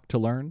be shocked to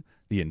learn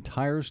the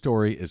entire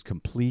story is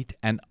complete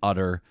and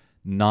utter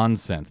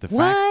nonsense.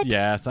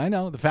 Yes, I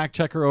know. The fact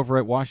checker over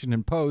at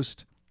Washington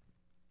Post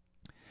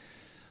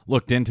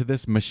looked into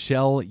this.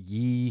 Michelle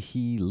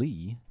Yee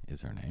Lee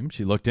is her name.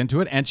 She looked into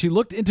it, and she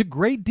looked into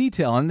great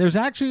detail. And there's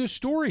actually a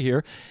story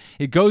here.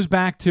 It goes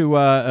back to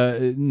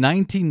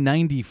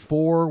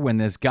 1994 when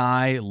this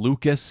guy,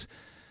 Lucas,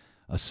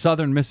 a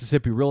southern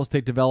Mississippi real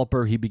estate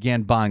developer, he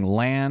began buying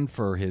land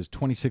for his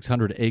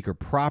 2,600-acre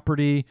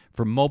property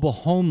for mobile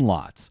home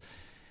lots.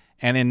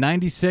 And in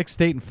 96,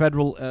 state and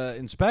federal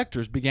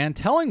inspectors began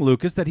telling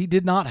Lucas that he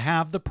did not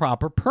have the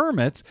proper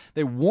permits.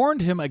 They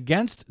warned him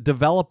against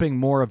developing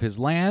more of his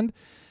land.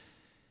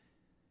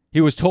 He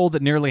was told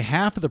that nearly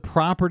half of the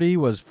property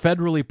was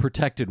federally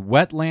protected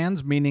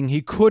wetlands, meaning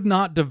he could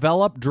not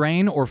develop,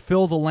 drain, or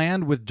fill the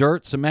land with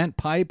dirt, cement,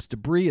 pipes,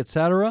 debris,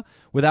 etc.,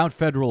 without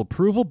federal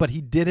approval, but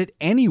he did it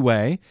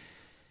anyway.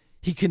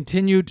 He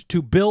continued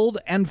to build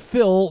and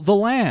fill the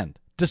land,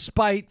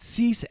 despite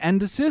cease and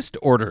desist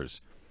orders.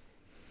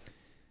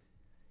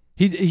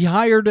 He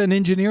hired an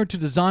engineer to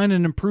design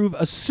and improve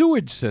a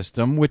sewage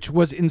system, which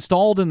was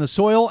installed in the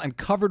soil and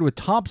covered with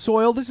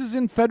topsoil. This is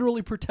in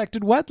federally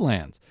protected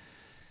wetlands.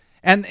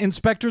 And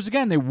inspectors,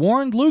 again, they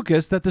warned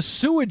Lucas that the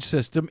sewage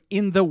system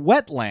in the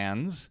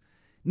wetlands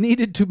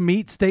needed to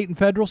meet state and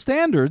federal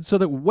standards so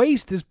that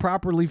waste is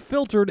properly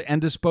filtered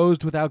and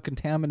disposed without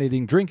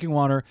contaminating drinking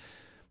water.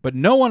 But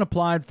no one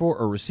applied for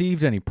or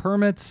received any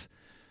permits.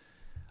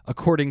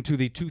 According to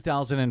the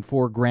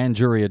 2004 grand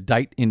jury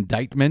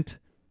indictment,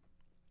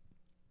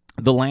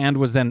 the land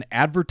was then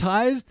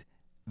advertised.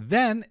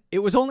 Then, it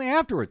was only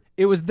afterwards.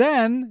 It was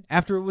then,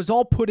 after it was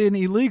all put in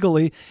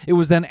illegally, it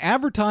was then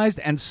advertised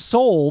and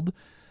sold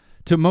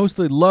to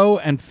mostly low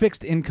and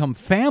fixed income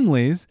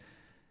families.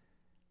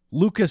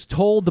 Lucas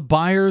told the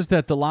buyers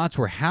that the lots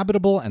were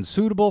habitable and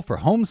suitable for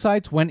home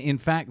sites when in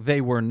fact they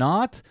were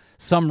not.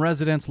 Some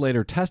residents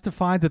later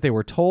testified that they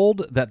were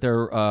told that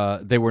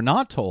they were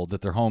not told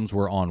that their homes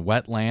were on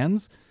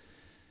wetlands,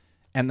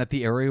 and that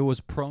the area was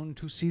prone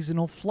to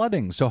seasonal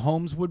flooding. So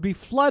homes would be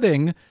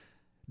flooding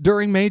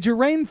during major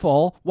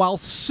rainfall while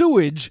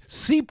sewage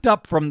seeped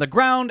up from the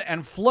ground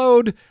and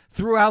flowed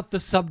throughout the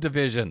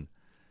subdivision.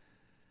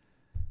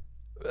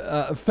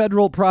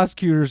 Federal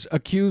prosecutors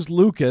accused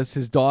Lucas,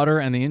 his daughter,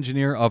 and the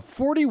engineer of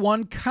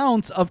 41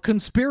 counts of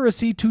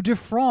conspiracy to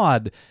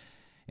defraud,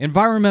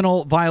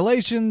 environmental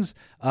violations,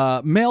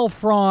 mail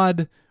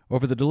fraud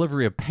over the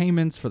delivery of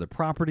payments for the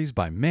properties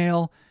by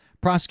mail,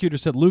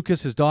 Prosecutors said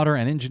Lucas, his daughter,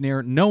 and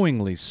engineer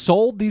knowingly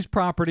sold these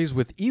properties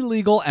with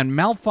illegal and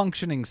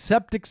malfunctioning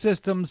septic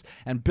systems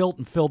and built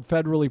and filled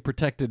federally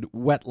protected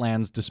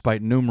wetlands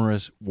despite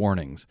numerous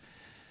warnings.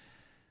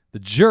 The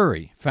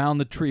jury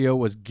found the trio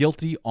was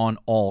guilty on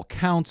all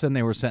counts, and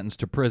they were sentenced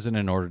to prison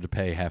in order to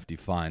pay hefty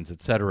fines,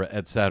 etc.,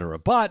 etc.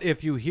 But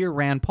if you hear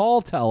Rand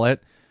Paul tell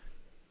it,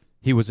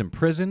 he was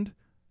imprisoned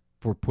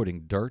for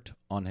putting dirt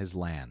on his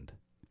land.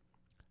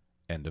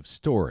 End of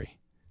story.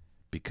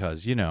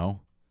 Because, you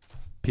know,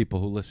 people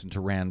who listen to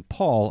Rand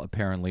Paul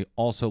apparently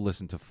also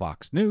listen to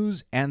Fox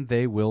News, and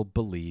they will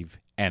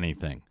believe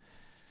anything.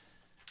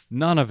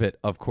 None of it,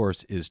 of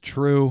course, is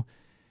true.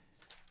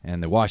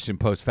 And the Washington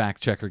Post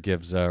fact checker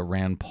gives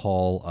Rand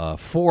Paul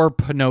 4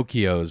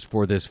 Pinocchios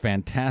for this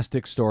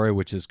fantastic story,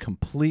 which is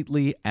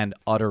completely and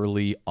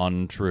utterly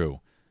untrue.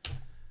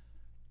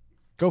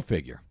 Go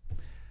figure.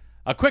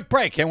 A quick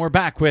break, and we're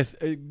back with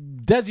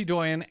Desi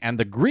Doyen and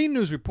the Green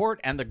News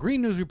Report and the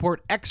Green News Report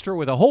Extra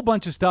with a whole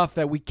bunch of stuff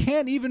that we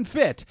can't even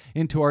fit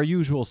into our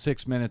usual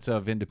 6 minutes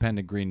of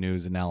independent green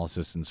news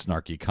analysis and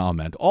snarky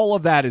comment. All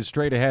of that is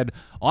straight ahead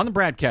on the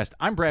BradCast.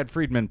 I'm Brad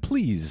Friedman.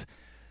 Please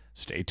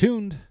stay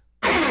tuned.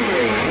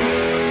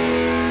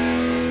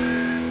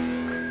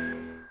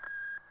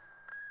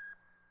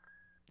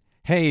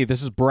 Hey,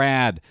 this is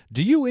Brad.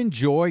 Do you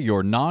enjoy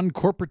your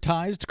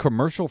non-corporatized,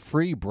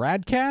 commercial-free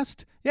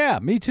BradCast? Yeah,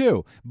 me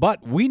too.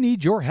 But we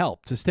need your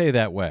help to stay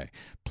that way.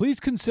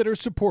 Please consider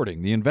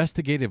supporting the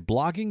investigative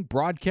blogging,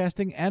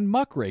 broadcasting, and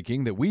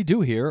muckraking that we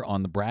do here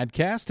on the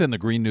BradCast and the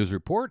Green News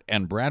Report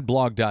and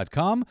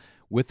bradblog.com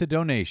with a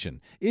donation.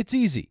 It's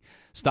easy.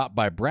 Stop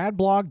by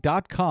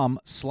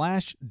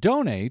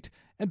bradblog.com/donate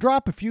and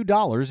drop a few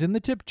dollars in the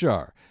tip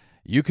jar.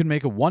 You can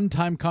make a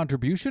one-time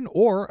contribution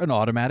or an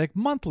automatic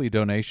monthly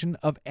donation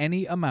of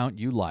any amount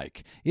you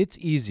like. It's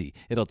easy.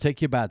 It'll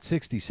take you about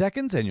 60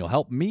 seconds, and you'll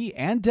help me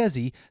and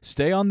Desi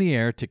stay on the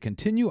air to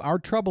continue our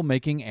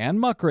troublemaking and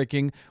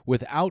muckraking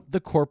without the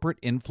corporate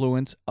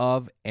influence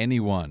of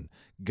anyone.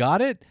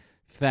 Got it?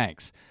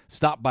 Thanks.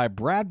 Stop by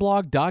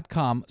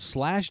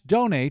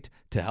bradblog.com/donate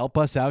to help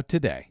us out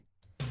today.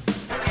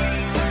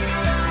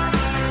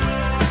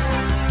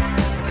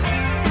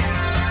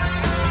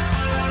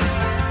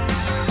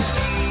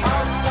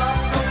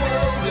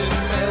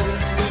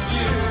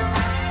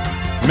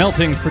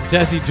 Melting for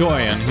Desi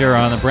Doyen here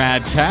on the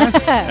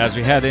BradCast as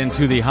we head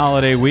into the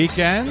holiday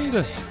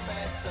weekend.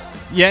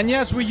 Yeah, and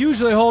yes, we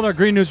usually hold our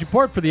Green News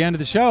Report for the end of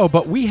the show,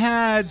 but we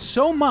had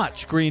so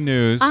much green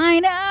news. I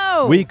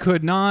know. We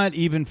could not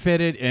even fit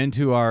it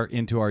into our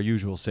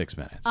usual 6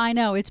 minutes. I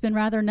know. It's been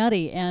rather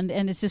nutty, and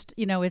it's just,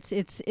 you know, it's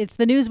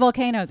the news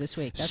volcano this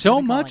week. That's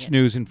so much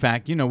news, in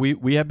fact. You know,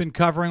 we have been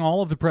covering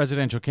all of the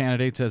presidential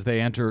candidates as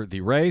they enter the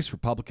race,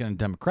 Republican and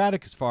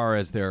Democratic, as far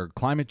as their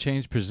climate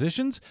change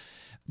positions.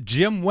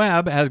 Jim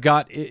Webb has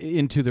got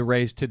into the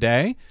race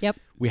today. Yep.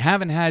 We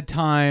haven't had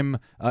time.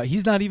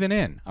 He's not even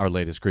in our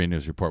latest Green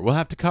News Report. We'll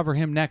have to cover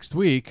him next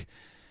week.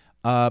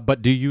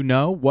 But do you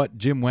know what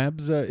Jim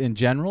Webb's in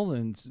general?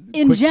 In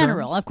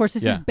general, terms? Of course,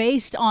 this is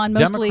based on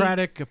mostly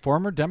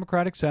former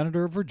Democratic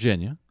senator of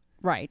Virginia.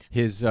 Right.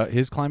 His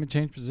climate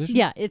change position?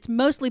 Yeah, it's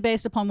mostly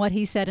based upon what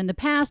he said in the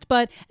past,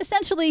 but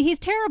essentially he's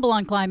terrible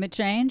on climate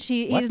change.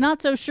 He's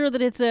not so sure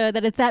that it's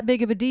that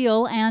big of a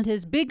deal, and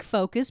his big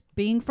focus,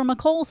 being from a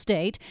coal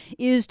state,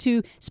 is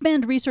to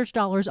spend research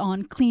dollars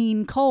on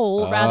clean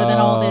coal rather than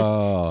all this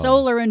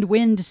solar and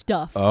wind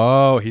stuff.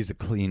 Oh, he's a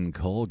clean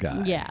coal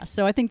guy. Yeah,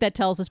 so I think that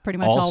tells us pretty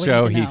much all we need to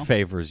know. Also, he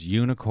favors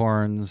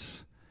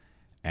unicorns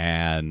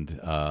and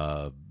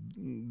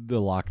the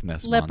Loch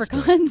Ness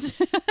leprechauns.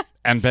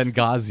 And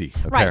Benghazi,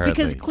 apparently. Right,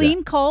 because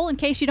clean coal, in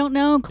case you don't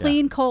know,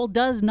 clean coal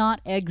does not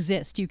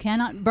exist. You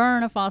cannot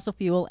burn a fossil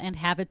fuel and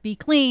have it be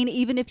clean.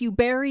 Even if you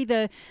bury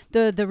the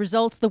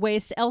results, the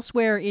waste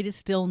elsewhere, it is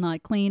still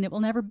not clean. It will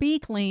never be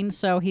clean.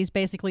 So he's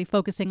basically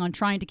focusing on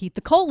trying to keep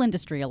the coal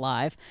industry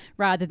alive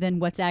rather than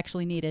what's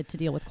actually needed to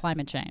deal with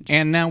climate change.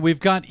 And now we've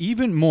got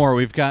even more.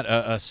 We've got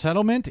a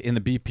settlement in the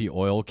BP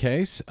oil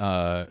case,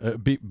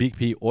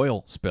 BP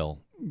oil spill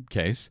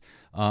case.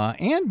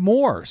 And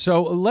more.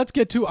 So let's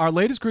get to our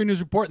latest Green News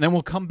Report, and then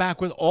we'll come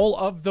back with all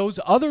of those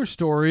other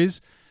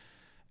stories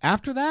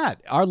after that.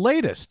 Our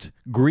latest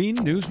Green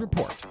News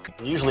Report.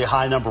 Usually a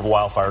high number of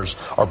wildfires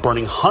are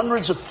burning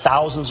hundreds of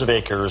thousands of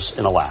acres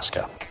in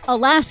Alaska.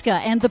 Alaska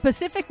and the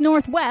Pacific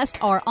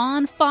Northwest are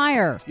on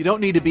fire. You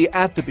don't need to be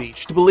at the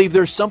beach to believe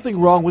there's something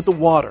wrong with the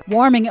water.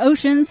 Warming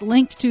oceans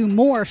linked to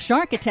more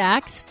shark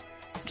attacks.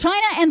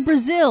 China and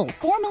Brazil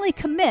formally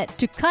commit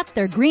to cut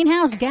their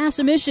greenhouse gas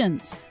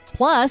emissions.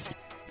 Plus,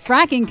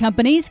 fracking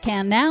companies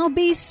can now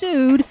be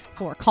sued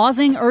for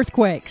causing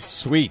earthquakes.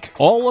 Sweet.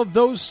 All of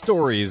those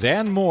stories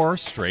and more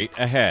straight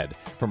ahead.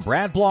 From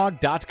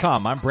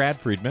bradblog.com, I'm Brad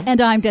Friedman. And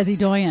I'm Desi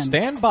Doyen.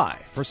 Stand by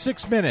for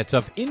 6 minutes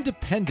of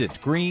independent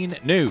green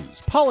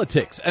news,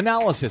 politics,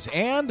 analysis,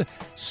 and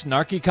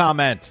snarky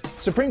comment.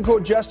 Supreme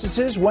Court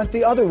justices went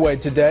the other way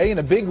today in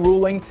a big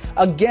ruling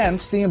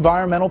against the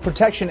Environmental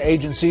Protection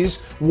Agency's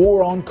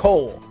war on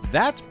coal.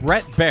 That's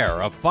Brett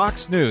Baer of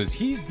Fox News.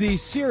 He's the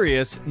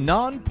serious,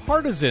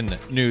 nonpartisan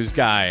news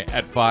guy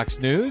at Fox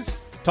News,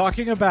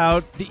 talking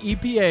about the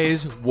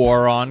EPA's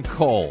war on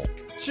coal.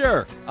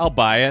 Sure, I'll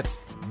buy it.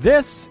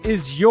 This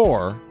is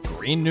your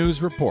Green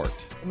News Report.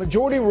 The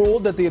majority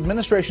ruled that the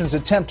administration's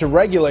attempt to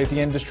regulate the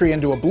industry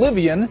into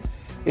oblivion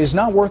is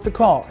not worth the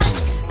cost.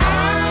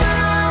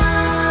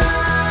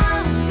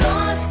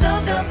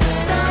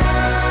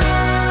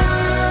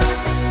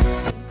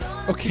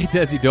 Okay,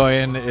 Desi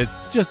Doyen, it's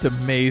just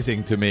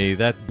amazing to me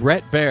that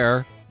Brett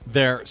Baer,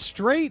 their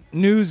straight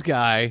news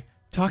guy,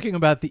 talking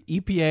about the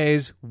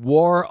EPA's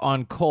war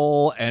on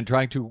coal and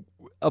trying to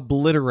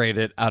obliterate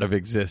it out of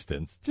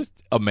existence. Just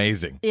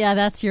amazing. Yeah,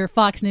 that's your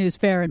Fox News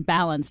fair and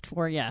balanced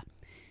for you.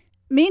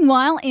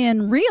 Meanwhile,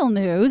 in real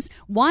news,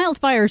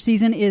 wildfire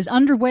season is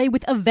underway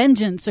with a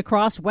vengeance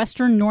across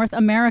western North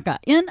America.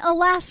 In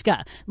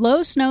Alaska,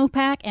 low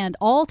snowpack and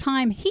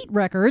all-time heat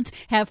records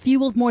have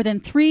fueled more than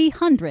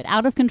 300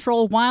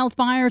 out-of-control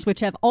wildfires,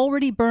 which have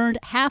already burned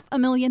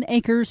 500,000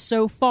 acres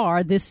so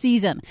far this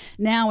season.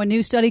 Now, a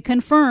new study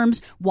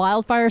confirms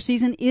wildfire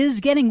season is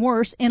getting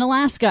worse in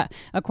Alaska.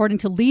 According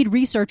to lead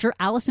researcher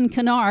Allison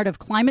Kennard of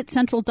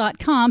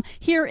ClimateCentral.com,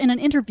 here in an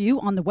interview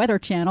on the Weather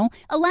Channel,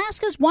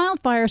 Alaska's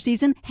wildfire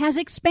season has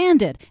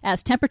expanded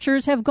as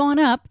temperatures have gone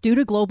up due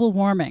to global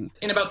warming.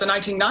 In about the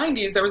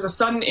 1990s, there was a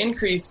sudden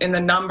increase in the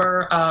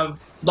number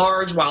of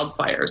large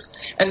wildfires.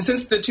 And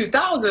since the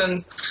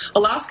 2000s,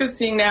 Alaska's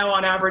seeing now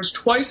on average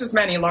twice as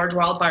many large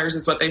wildfires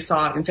as what they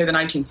saw in, say, the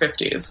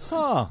 1950s.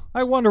 Huh.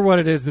 I wonder what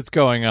it is that's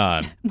going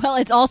on. Well,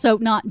 it's also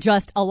not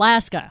just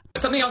Alaska.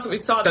 Something else that we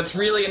saw that's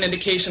really an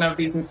indication of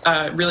these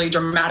really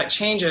dramatic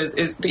changes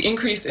is the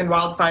increase in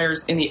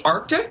wildfires in the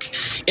Arctic.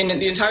 In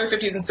the entire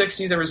 50s and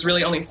 60s, there was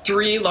really only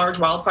 3 large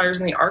wildfires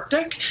in the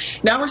Arctic.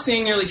 Now we're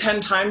seeing nearly 10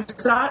 times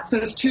that.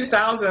 Since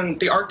 2000,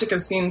 the Arctic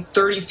has seen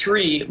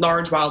 33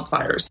 large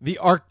wildfires. The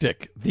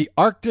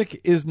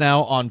Arctic is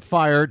now on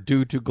fire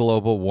due to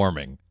global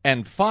warming.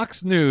 And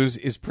Fox News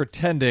is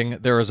pretending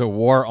there is a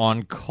war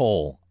on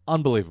coal.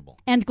 Unbelievable.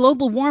 And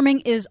global warming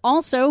is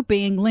also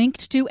being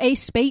linked to a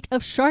spate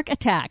of shark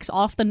attacks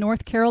off the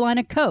North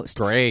Carolina coast.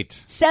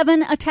 Great.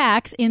 7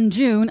 attacks in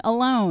June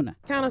alone.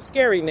 Kind of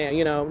scary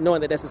now,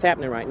 knowing that this is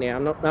happening right now.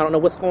 I don't know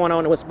what's going on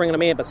and what's bringing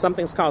them in, but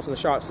something's causing the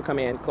sharks to come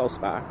in close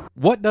by.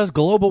 What does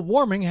global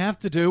warming have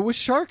to do with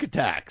shark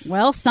attacks?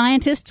 Well,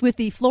 scientists with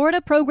the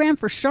Florida Program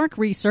for Shark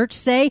Research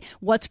say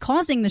what's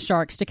causing the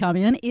sharks to come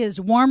in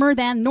is warmer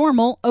than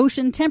normal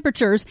ocean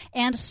temperatures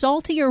and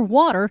saltier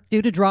water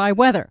due to dry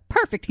weather.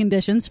 Perfect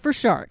conditions for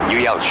sharks. You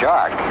yell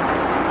shark,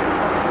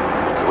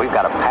 we've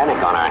got a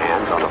panic on our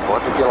hands on the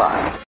 4th of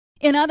July.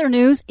 In other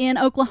news, in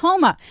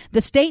Oklahoma,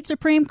 the state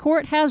Supreme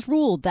Court has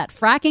ruled that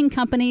fracking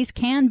companies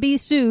can be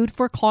sued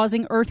for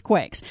causing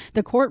earthquakes.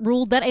 The court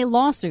ruled that a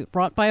lawsuit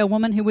brought by a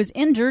woman who was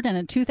injured in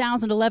a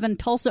 2011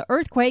 Tulsa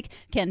earthquake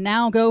can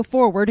now go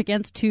forward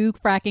against 2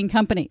 fracking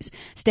companies.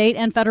 State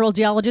and federal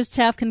geologists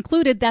have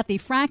concluded that the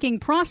fracking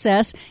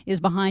process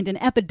is behind an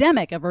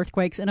epidemic of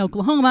earthquakes in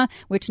Oklahoma,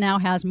 which now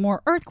has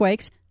more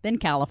earthquakes than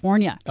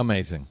California.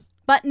 Amazing.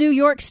 But New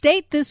York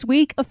State this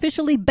week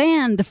officially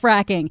banned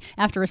fracking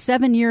after a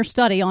 7-year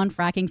study on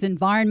fracking's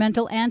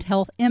environmental and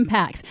health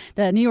impacts.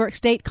 The New York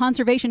State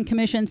Conservation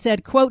Commission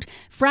said, quote,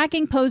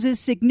 fracking poses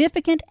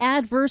significant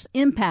adverse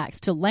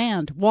impacts to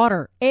land,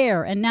 water,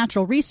 air, and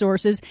natural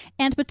resources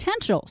and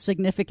potential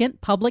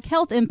significant public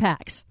health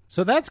impacts.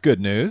 So that's good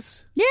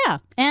news. Yeah,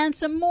 and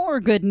some more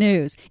good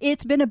news.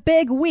 It's been a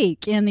big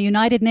week in the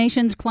United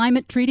Nations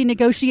climate treaty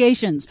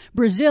negotiations.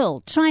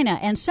 Brazil, China,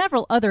 and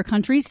several other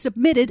countries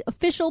submitted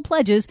official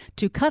pledges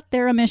to cut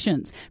their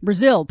emissions.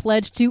 Brazil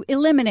pledged to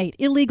eliminate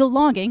illegal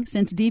logging,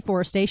 since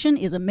deforestation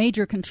is a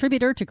major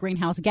contributor to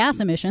greenhouse gas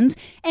emissions.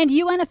 And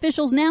UN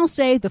officials now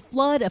say the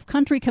flood of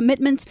country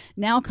commitments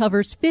now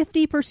covers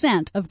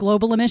 50% of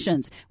global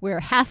emissions. We're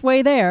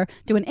halfway there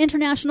to an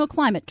international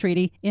climate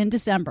treaty in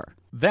December.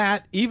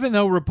 That, even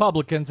though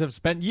Republicans have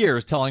spent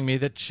years telling me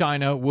that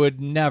China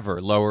would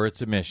never lower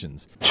its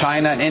emissions.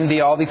 China,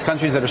 India, all these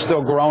countries that are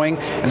still growing,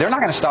 and they're not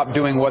going to stop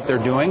doing what they're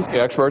doing.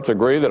 The experts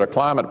agree that a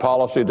climate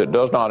policy that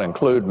does not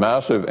include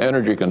massive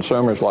energy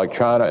consumers like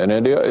China and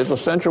India is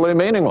essentially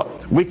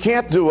meaningless. We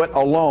can't do it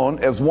alone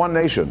as one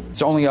nation.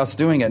 It's only us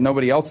doing it.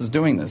 Nobody else is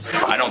doing this.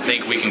 I don't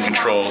think we can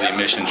control the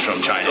emissions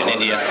from China and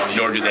India,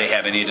 nor do they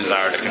have any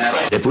desire to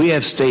control. If we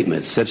have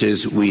statements such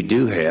as we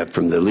do have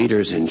from the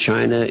leaders in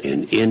China,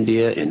 in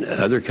India, and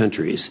other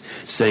countries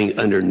saying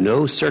under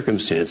no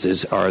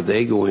circumstances are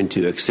they going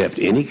to accept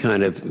any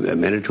kind of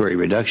mandatory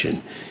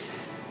reduction,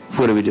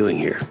 what are we doing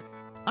here?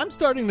 I'm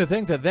starting to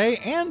think that they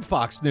and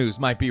Fox News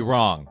might be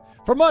wrong.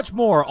 For much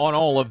more on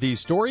all of these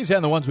stories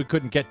and the ones we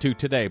couldn't get to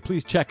today,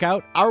 please check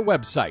out our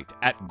website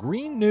at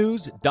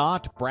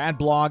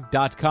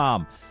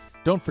greennews.bradblog.com.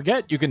 Don't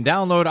forget, you can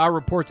download our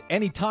reports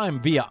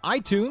anytime via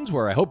iTunes,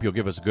 where I hope you'll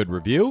give us a good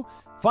review.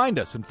 Find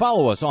us and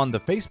follow us on the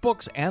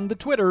Facebooks and the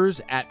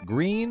Twitters at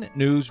Green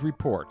News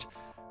Report.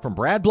 From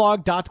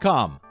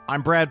BradBlog.com,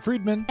 I'm Brad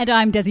Friedman. And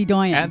I'm Desi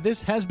Doyen. And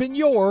this has been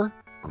your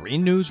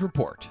Green News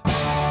Report.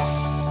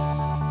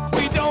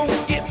 We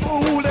don't get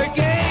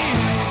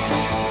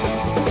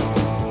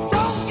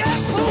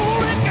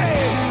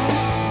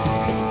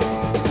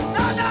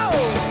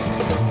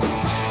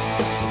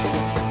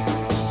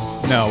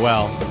No,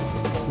 well,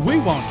 we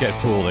won't get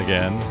fooled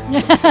again.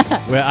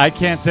 Well, I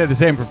can't say the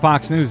same for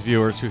Fox News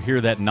viewers who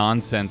hear that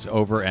nonsense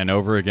over and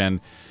over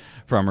again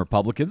from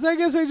Republicans. I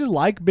guess they just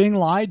like being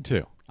lied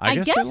to. I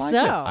guess they like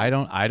so.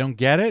 it. I don't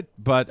get it,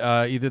 but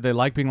either they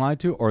like being lied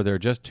to or they're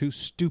just too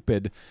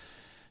stupid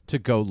to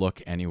go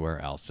look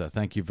anywhere else. So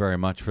thank you very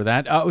much for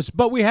that.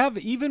 But we have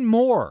even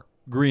more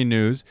green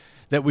news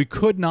that we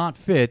could not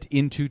fit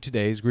into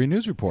today's Green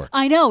News Report.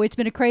 I know. It's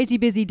been a crazy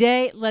busy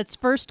day. Let's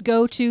first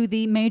go to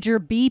the major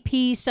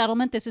BP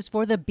settlement. This is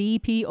for the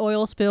BP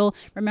oil spill.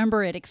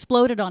 Remember, it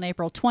exploded on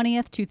April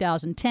 20th,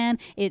 2010.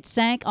 It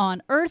sank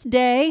on Earth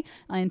Day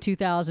in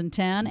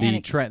 2010.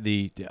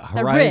 The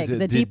horizon,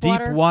 the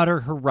Deepwater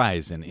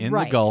Horizon in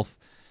the Gulf.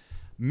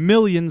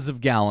 Millions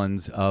of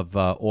gallons of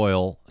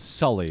oil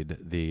sullied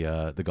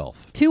the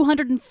Gulf.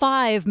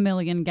 205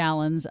 million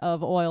gallons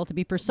of oil, to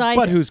be precise.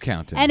 But who's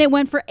counting? And it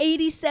went for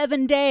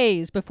 87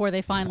 days before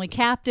they finally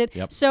capped it.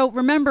 Yep. So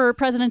remember,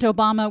 President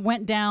Obama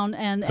went down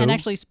and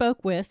actually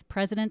spoke with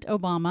President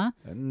Obama.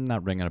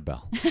 Not ringing a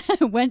bell.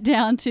 Went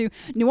down to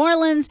New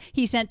Orleans.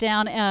 He sent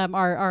down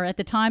our at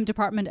the time,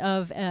 Department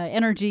of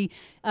Energy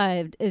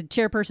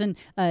chairperson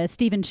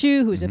Stephen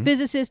Chu, who's a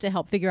physicist, to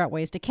help figure out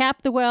ways to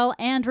cap the well.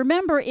 And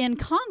remember, in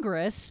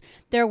Congress,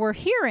 there were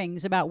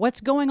hearings about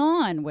what's going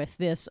on with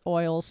this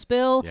oil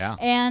spill. Yeah.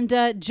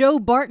 And Joe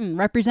Barton,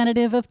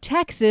 representative of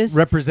Texas.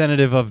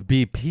 Representative of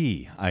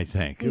BP, I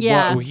think.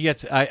 Yeah. Well,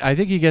 I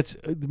think he gets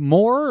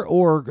more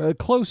or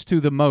close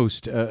to the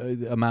most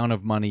amount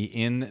of money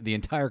in the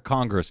entire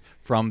Congress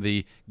from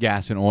the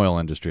gas and oil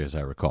industry, as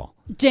I recall.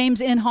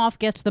 James Inhofe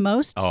gets the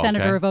most,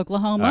 Senator of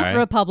Oklahoma,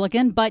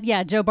 Republican. But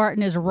yeah, Joe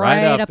Barton is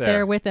right up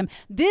there with him.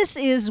 This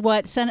is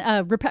what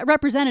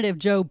Representative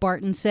Joe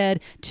Barton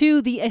said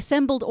to the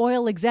assembled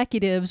oil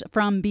executives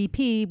from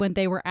BP when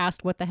they were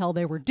asked what the hell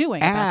they were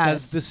doing about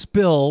this. As the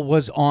spill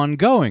was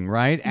ongoing,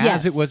 right? As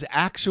Yes. it was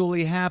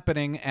actually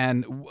happening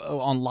and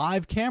on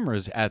live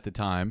cameras at the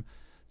time,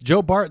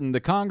 Joe Barton, the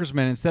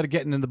congressman, instead of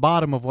getting to the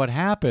bottom of what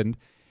happened,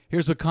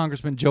 here's what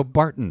Congressman Joe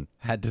Barton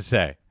had to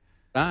say.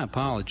 I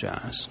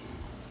apologize.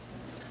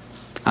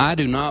 I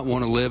do not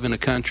want to live in a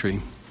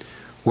country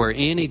where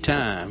any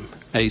time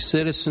a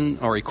citizen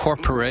or a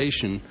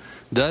corporation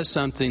does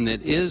something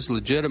that is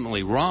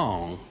legitimately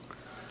wrong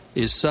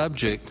is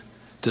subject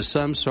to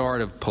some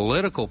sort of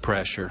political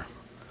pressure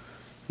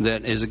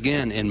that is,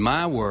 again, in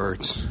my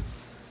words,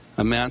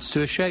 amounts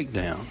to a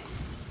shakedown.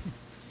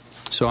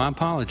 So I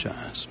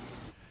apologize.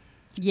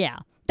 Yeah.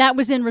 That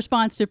was in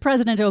response to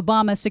President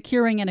Obama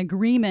securing an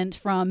agreement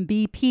from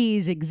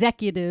BP's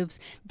executives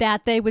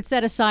that they would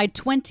set aside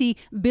 $20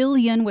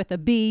 billion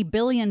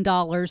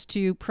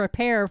to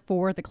prepare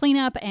for the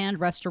cleanup and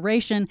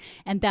restoration,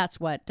 and that's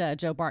what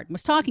Joe Barton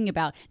was talking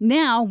about.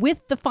 Now,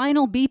 with the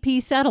final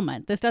BP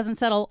settlement, this doesn't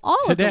settle all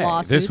of the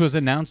lawsuits. This was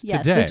announced today.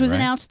 Yes, this was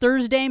announced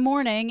Thursday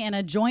morning in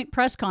a joint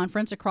press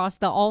conference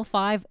across all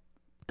 5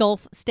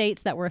 Gulf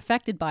states that were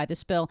affected by the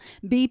spill.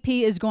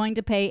 BP is going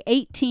to pay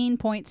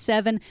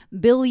 $18.7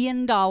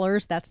 billion.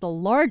 That's the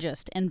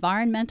largest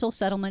environmental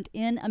settlement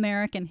in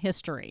American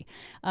history.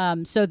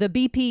 So the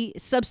BP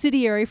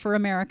subsidiary for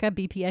America,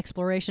 BP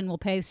Exploration, will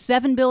pay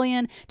 $7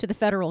 billion to the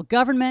federal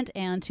government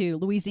and to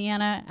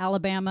Louisiana,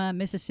 Alabama,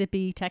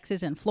 Mississippi,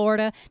 Texas, and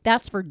Florida.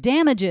 That's for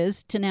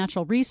damages to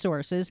natural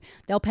resources.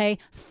 They'll pay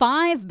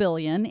 $5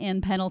 billion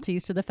in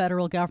penalties to the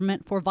federal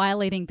government for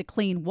violating the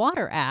Clean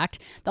Water Act.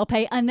 They'll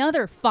pay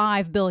another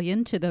 $5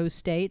 billion to those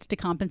states to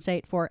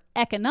compensate for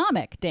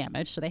economic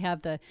damage. So they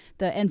have the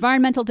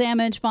environmental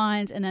damage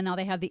fines, and then now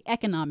they have the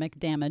economic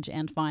damage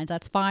and fines.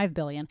 That's $5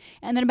 billion.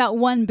 And then about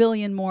 $1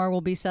 billion more will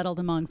be settled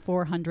among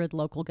 400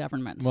 local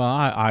governments. Well,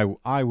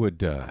 I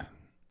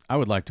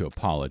would like to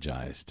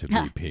apologize to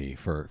BP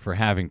for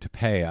having to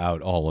pay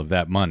out all of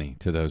that money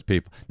to those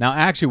people. Now,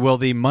 actually,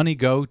 will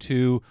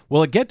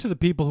it get to the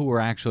people who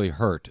were actually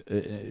hurt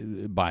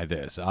by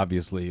this?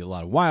 Obviously, a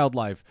lot of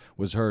wildlife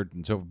was hurt,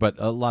 and so, but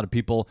a lot of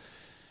people,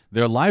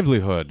 their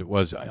livelihood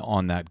was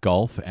on that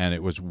Gulf, and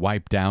it was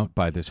wiped out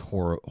by this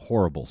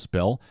horrible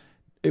spill.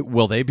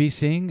 Will they be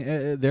seeing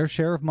their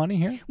share of money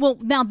here? Well,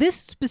 now this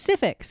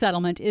specific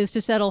settlement is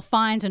to settle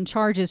fines and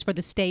charges for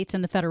the states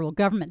and the federal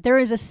government. There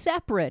is a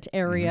separate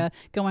area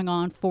going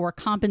on for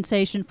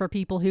compensation for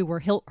people who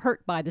were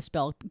hurt by the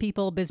spill,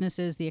 people,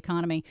 businesses, the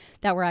economy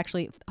that were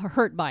actually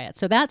hurt by it.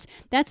 So that's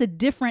a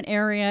different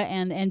area,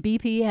 and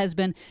BP has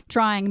been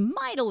trying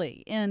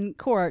mightily in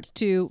court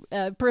to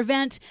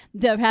prevent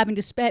them having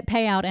to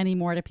pay out any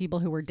more to people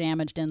who were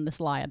damaged in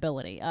this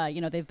liability.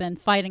 They've been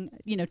fighting,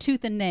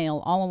 tooth and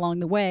nail all along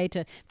the way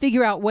to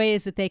figure out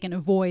ways that they can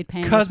avoid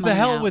paying this money out. Because the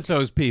hell with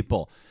those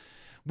people.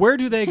 Where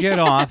do they get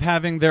off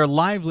having their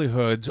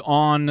livelihoods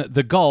on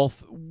the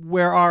Gulf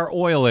where our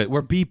oil is,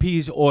 where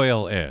BP's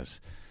oil is?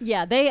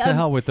 Yeah, they... To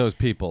hell with those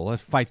people.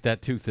 Let's fight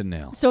that tooth and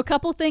nail. So a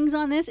couple things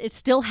on this. It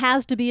still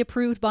has to be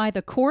approved by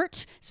the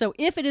court. So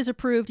if it is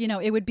approved,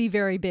 it would be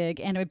very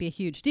big and it would be a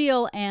huge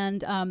deal.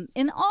 And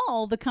in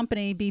all, the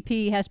company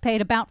BP has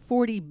paid about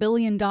 $40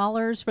 billion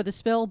for the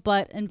spill,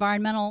 but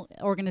environmental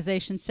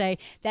organizations say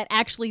that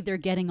actually they're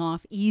getting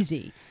off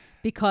easy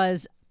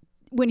because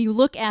when you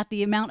look at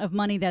the amount of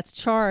money that's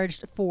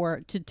charged to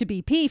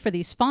BP for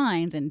these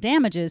fines and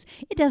damages,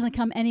 it doesn't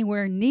come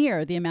anywhere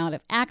near the amount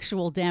of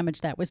actual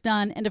damage that was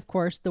done. And, of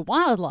course, the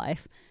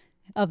wildlife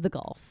of the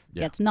Gulf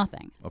gets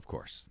nothing. Of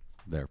course.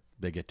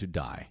 They get to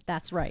die.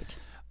 That's right.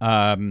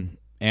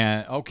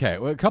 And okay,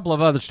 well, a couple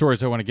of other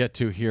stories I want to get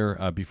to here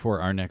before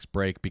our next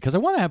break, because I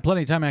want to have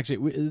plenty of time.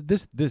 Actually,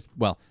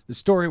 the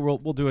story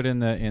we'll do it in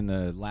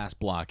the last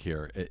block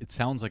here. It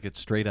sounds like it's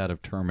straight out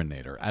of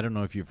Terminator. I don't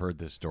know if you've heard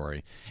this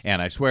story,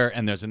 and I swear,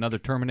 and there's another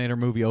Terminator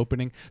movie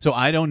opening, so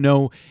I don't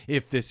know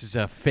if this is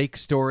a fake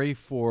story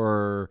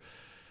for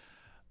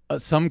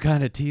some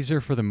kind of teaser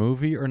for the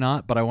movie or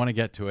not. But I want to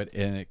get to it,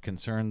 and it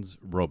concerns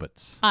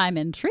robots. I'm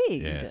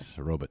intrigued. Yes,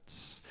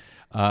 robots.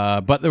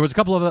 But there was a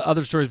couple of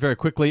other stories very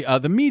quickly.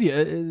 The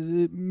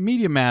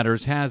Media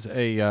Matters has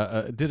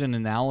did an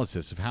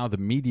analysis of how the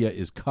media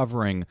is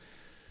covering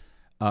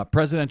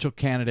presidential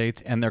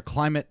candidates and their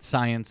climate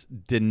science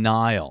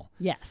denial.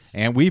 Yes.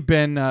 And we've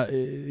been,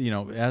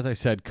 as I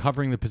said,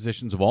 covering the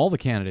positions of all the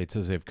candidates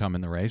as they've come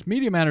in the race.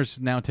 Media Matters is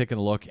now taking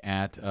a look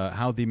at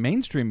how the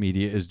mainstream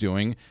media is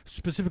doing,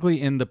 specifically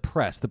in the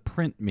press, the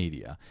print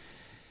media.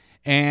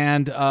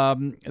 And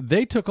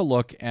they took a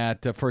look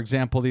at, for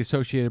example, the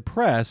Associated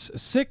Press.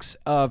 6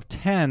 of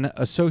 10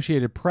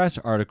 Associated Press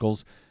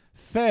articles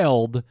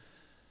failed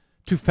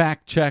to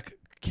fact-check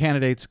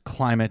candidates'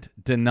 climate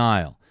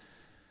denial.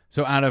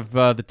 So out of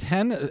the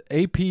 10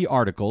 AP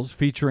articles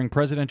featuring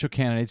presidential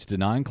candidates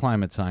denying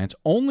climate science,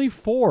 only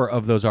 4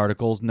 of those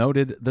articles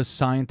noted the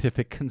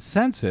scientific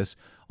consensus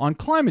on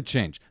climate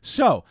change.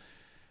 So,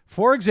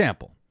 for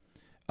example,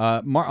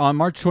 on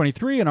March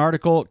 23, an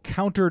article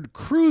countered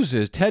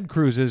Ted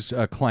Cruz's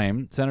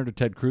claim, Senator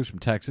Ted Cruz from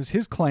Texas,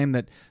 his claim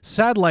that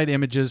satellite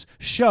images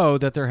show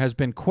that there has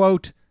been,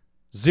 quote,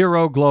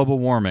 zero global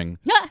warming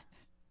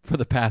for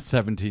the past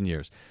 17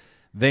 years.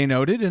 They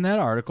noted in that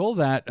article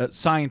that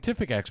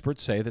scientific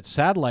experts say that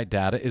satellite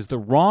data is the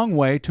wrong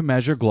way to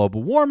measure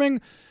global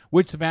warming,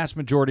 which the vast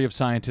majority of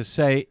scientists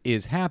say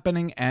is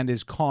happening and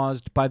is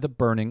caused by the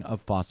burning of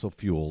fossil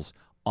fuels,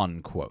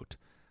 unquote.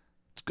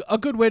 A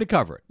good way to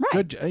cover it.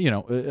 Right. Good,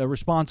 a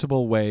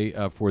responsible way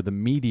for the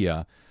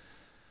media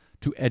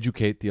to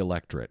educate the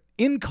electorate.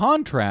 In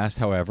contrast,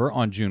 however,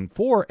 on June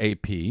 4,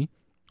 AP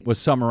was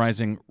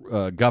summarizing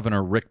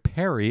Governor Rick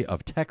Perry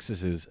of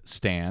Texas's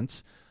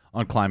stance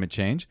on climate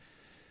change.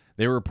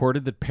 They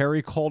reported that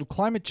Perry called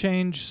climate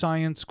change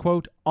science,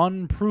 quote,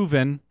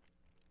 unproven,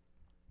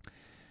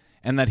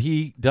 and that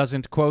he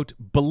doesn't, quote,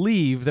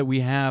 believe that we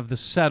have the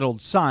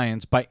settled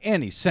science by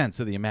any sense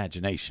of the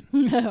imagination.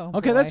 No,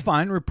 okay, boy. That's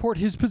fine. Report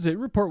his position.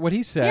 Report what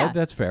he said. Yeah.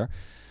 That's fair.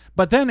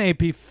 But then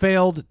AP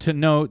failed to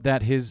note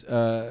that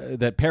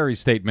that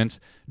Perry's statements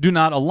do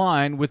not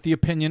align with the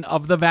opinion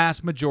of the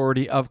vast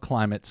majority of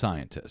climate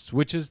scientists,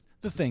 which is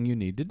the thing you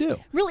need to do.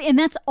 Really, and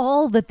that's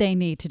all that they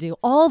need to do.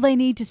 All they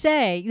need to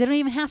say. They don't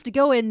even have to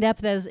go in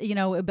depth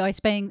by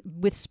saying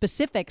with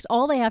specifics.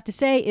 All they have to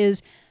say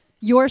is,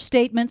 your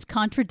statements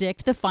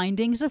contradict the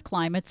findings of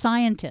climate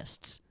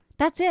scientists.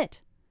 That's it.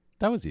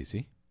 That was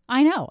easy.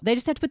 I know. They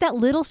just have to put that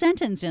little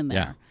sentence in there.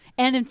 Yeah.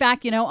 And in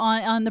fact,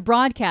 on the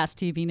broadcast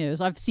TV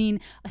news, I've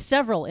seen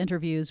several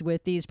interviews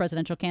with these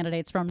presidential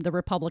candidates from the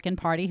Republican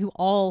Party who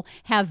all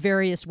have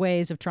various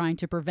ways of trying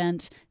to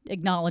prevent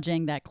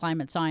acknowledging that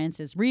climate science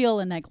is real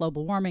and that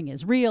global warming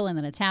is real and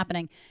that it's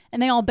happening.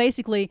 And they all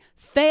basically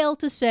fail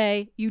to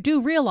say, you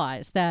do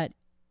realize that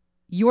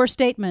your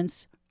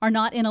statements are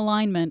not in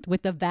alignment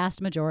with the vast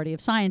majority of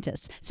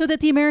scientists, so that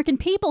the American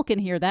people can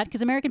hear that,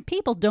 because American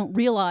people don't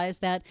realize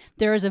that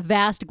there is a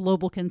vast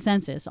global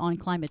consensus on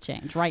climate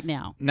change right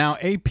now. Now,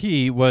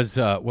 AP was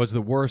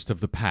the worst of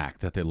the pack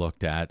that they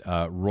looked at.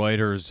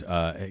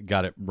 Reuters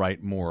got it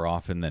right more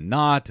often than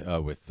not,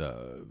 with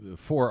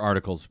 4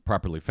 articles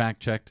properly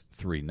fact-checked,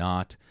 3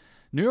 not.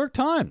 New York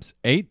Times,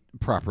 8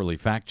 properly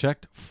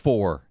fact-checked,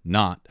 4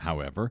 not,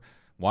 however.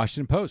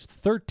 Washington Post,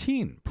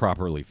 13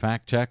 properly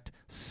fact-checked,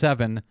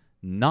 7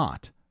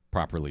 not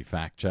properly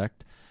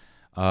fact-checked.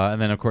 And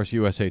then, of course,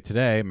 USA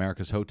Today,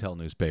 America's hotel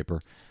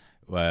newspaper,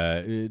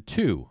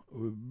 2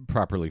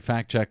 properly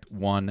fact-checked,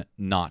 1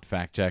 not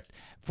fact-checked.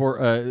 For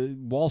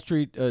Wall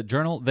Street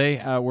Journal, they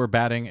were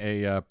batting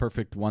a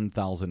perfect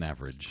 1,000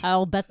 average.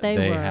 I'll bet they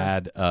were. They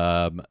had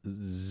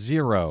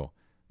 0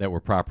 that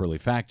were properly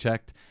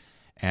fact-checked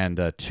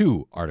and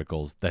 2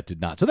 articles that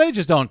did not. So they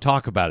just don't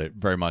talk about it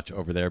very much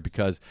over there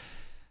because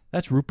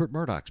that's Rupert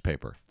Murdoch's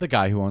paper, the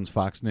guy who owns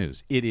Fox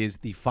News. It is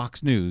the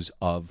Fox News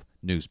of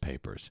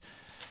newspapers.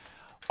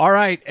 All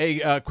right,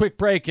 a quick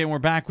break, and we're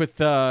back with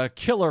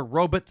killer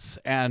robots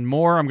and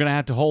more. I'm going to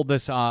have to hold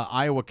this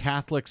Iowa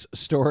Catholics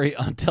story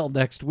until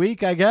next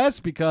week, I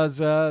guess, because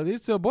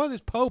this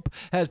Pope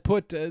has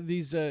put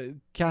these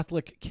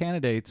Catholic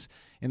candidates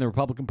in the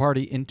Republican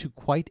Party into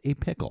quite a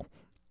pickle.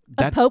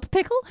 A Pope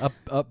pickle?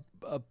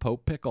 A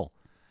Pope pickle.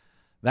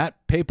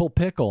 That papal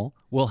pickle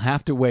will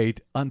have to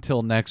wait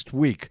until next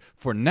week.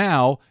 For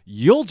now,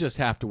 you'll just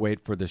have to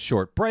wait for this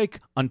short break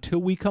until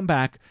we come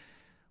back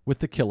with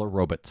the killer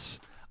robots.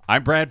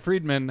 I'm Brad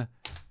Friedman.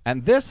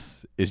 And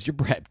this is your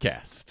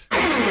BradCast.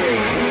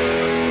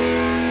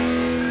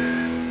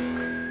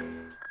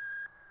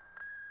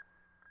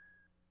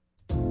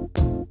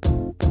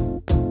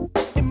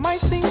 It might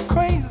seem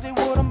crazy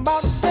what I'm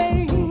about to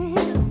say.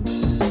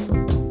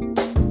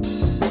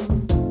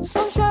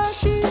 Sunshine,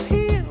 she's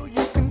here,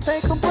 you can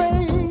take a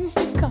break.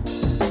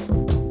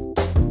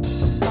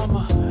 I'm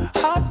a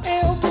hot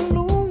air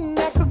balloon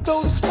that could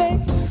go to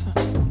space.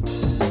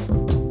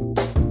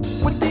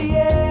 With the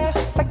air,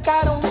 like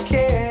I don't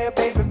care,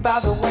 baby, by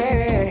the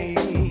way.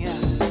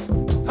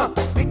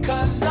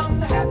 Because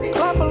I'm happy.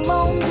 Clap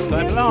along.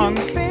 Clap along.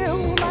 If you feel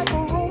like a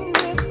room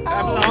without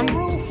Clap along. a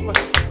roof.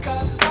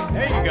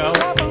 There you go.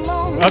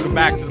 Welcome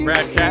back to the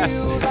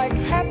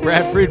BradCast.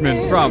 Brad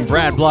Friedman from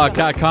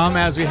BradBlog.com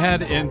as we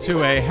head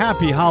into a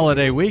happy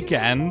holiday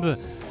weekend.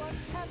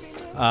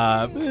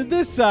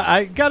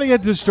 I got to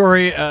get to the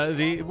story.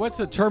 What's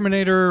the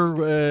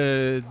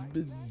Terminator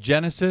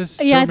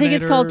Genesis? Yeah, I think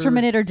it's called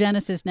Terminator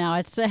Genesis now.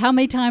 It's how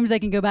many times they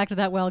can go back to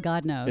that well,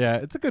 God knows. Yeah,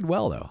 it's a good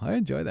well, though. I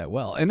enjoy that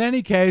well. In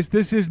any case,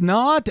 this is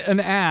not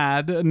an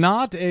ad,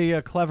 not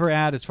a clever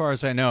ad as far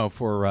as I know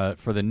for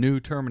the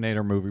new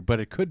Terminator movie, but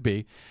it could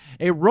be.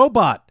 A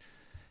robot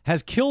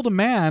has killed a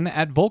man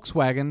at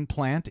Volkswagen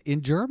plant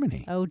in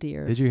Germany. Oh,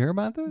 dear. Did you hear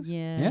about this?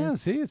 Yes. Yeah,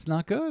 see, it's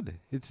not good.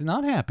 It's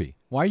not happy.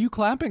 Why are you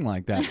clapping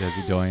like that,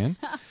 Desi Doyen?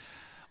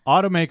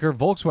 Automaker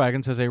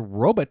Volkswagen says a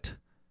robot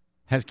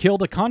has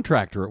killed a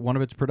contractor at one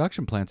of its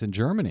production plants in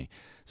Germany.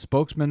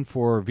 Spokesman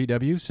for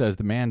VW says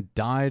the man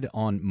died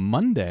on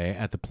Monday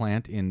at the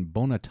plant in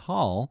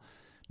Bonnetal,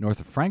 north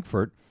of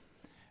Frankfurt.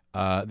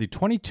 The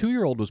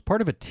 22-year-old was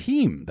part of a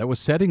team that was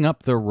setting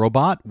up the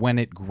robot when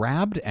it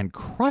grabbed and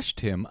crushed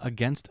him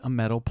against a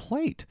metal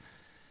plate.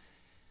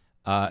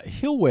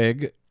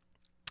 Hilwig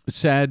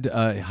said,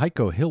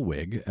 Heiko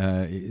Hilwig,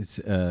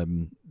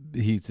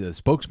 he's a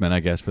spokesman,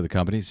 I guess, for the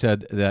company,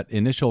 said that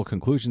initial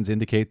conclusions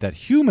indicate that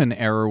human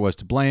error was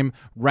to blame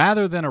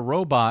rather than a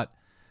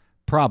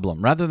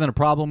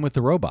problem with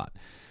the robot.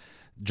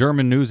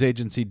 German news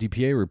agency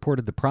DPA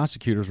reported the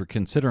prosecutors were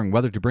considering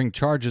whether to bring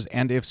charges,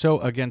 and if so,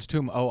 against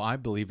whom. Oh, I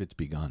believe it's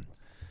begun.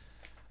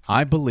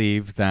 I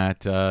believe that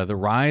the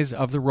rise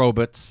of the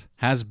robots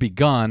has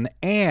begun,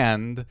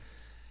 and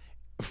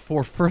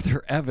for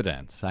further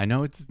evidence, I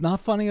know it's not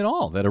funny at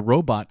all that a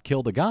robot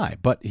killed a guy,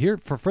 but here,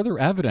 for further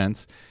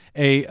evidence,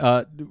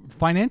 a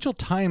Financial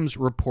Times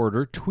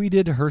reporter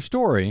tweeted her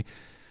story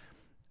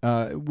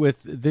with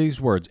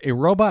these words: a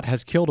robot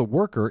has killed a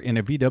worker in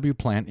a VW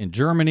plant in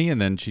Germany,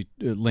 and then she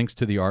links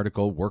to the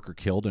article, worker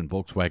killed in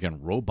Volkswagen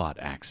robot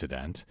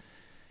accident.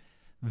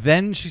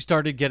 Then she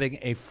started getting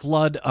a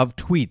flood of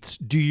tweets.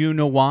 Do you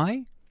know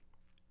why?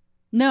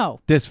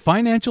 No. This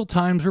Financial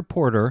Times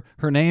reporter,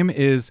 her name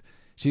is,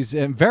 she's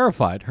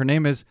verified, her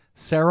name is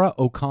Sarah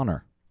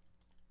O'Connor.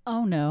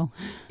 Oh, no.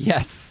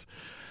 Yes.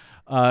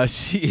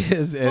 She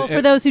is. Well,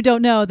 for those who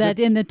don't know, that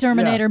in the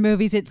Terminator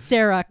movies, it's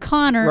Sarah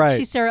Connor. Right.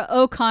 She's Sarah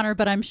O'Connor,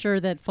 but I'm sure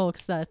that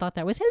folks thought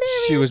that was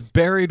hilarious. She was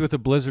buried with a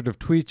blizzard of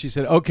tweets. She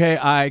said, okay,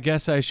 I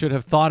guess I should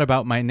have thought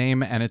about my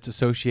name and its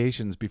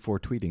associations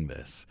before tweeting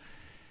this.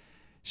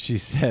 She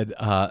said,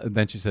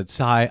 then she said,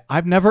 sigh,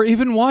 I've never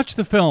even watched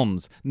the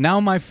films.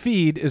 Now my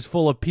feed is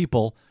full of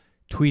people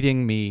tweeting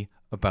me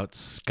about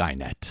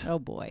Skynet. Oh,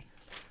 boy.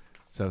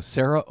 So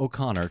Sarah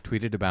O'Connor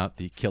tweeted about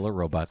the killer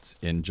robots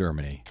in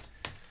Germany.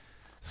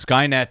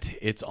 Skynet,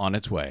 it's on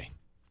its way.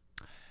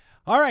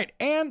 All right,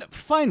 and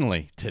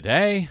finally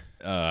today,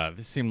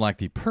 this seemed like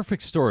the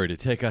perfect story to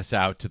take us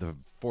out to the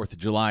 4th of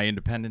July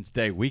Independence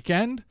Day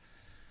weekend.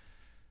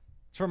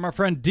 It's from our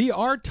friend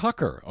D.R.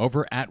 Tucker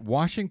over at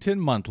Washington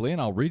Monthly, and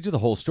I'll read you the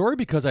whole story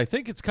because I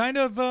think it's kind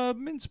of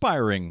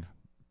inspiring,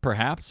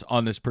 perhaps,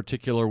 on this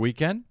particular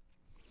weekend.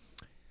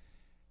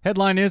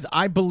 Headline is,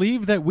 I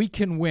believe that we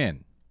can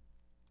win.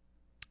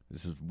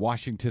 This is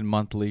Washington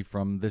Monthly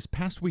from this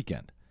past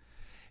weekend.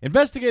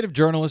 Investigative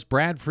journalist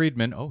Brad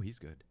Friedman, oh, he's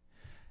good,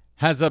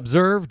 has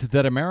observed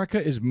that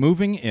America is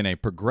moving in a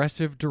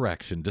progressive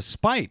direction,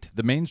 despite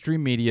the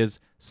mainstream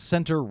media's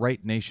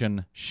center-right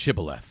nation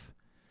shibboleth.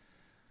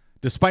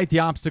 Despite the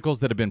obstacles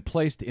that have been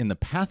placed in the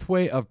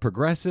pathway of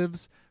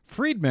progressives,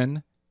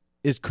 Friedman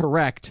is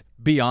correct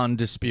beyond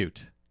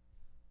dispute.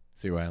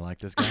 See why I like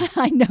this guy?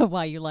 I know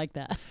why you like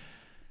that.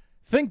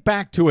 Think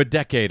back to a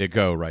decade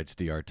ago, writes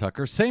D.R.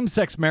 Tucker.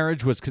 Same-sex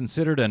marriage was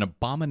considered an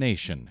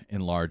abomination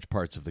in large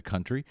parts of the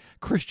country.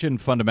 Christian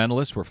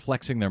fundamentalists were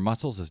flexing their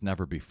muscles as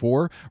never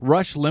before.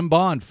 Rush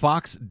Limbaugh and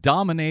Fox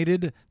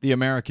dominated the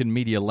American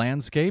media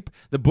landscape.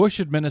 The Bush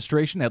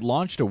administration had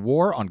launched a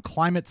war on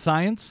climate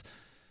science.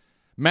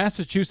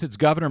 Massachusetts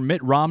Governor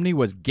Mitt Romney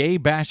was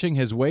gay-bashing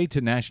his way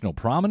to national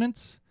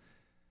prominence.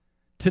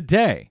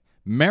 Today,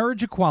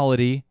 marriage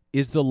equality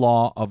is the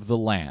law of the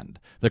land.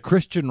 The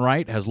Christian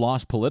right has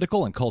lost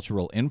political and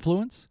cultural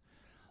influence.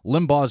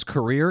 Limbaugh's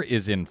career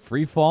is in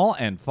free fall,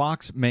 and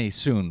Fox may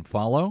soon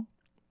follow.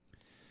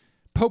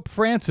 Pope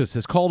Francis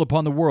has called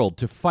upon the world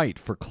to fight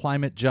for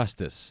climate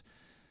justice.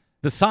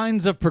 The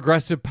signs of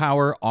progressive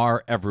power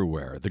are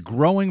everywhere. The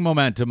growing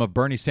momentum of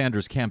Bernie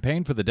Sanders'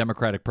 campaign for the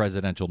Democratic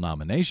presidential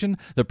nomination,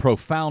 the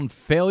profound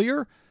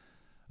failure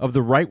of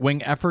the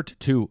right-wing effort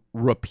to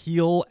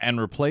repeal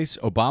and replace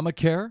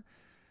Obamacare,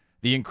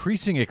 the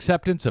increasing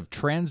acceptance of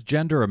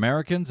transgender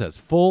Americans as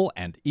full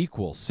and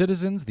equal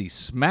citizens, the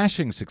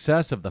smashing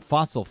success of the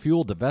fossil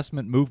fuel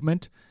divestment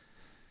movement.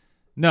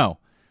 No,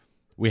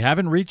 we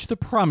haven't reached the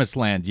promised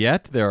land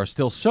yet. There are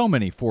still so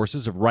many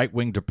forces of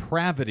right-wing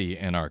depravity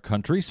in our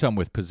country, some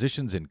with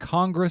positions in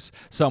Congress,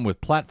 some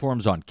with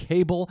platforms on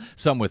cable,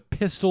 some with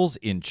pistols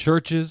in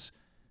churches.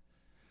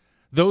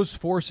 Those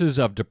forces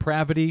of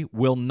depravity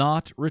will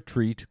not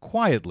retreat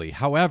quietly.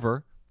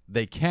 However,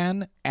 they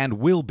can and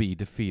will be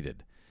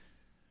defeated.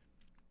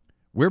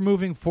 We're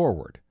moving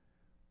forward.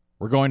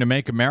 We're going to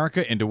make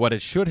America into what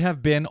it should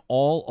have been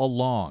all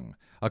along.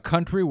 A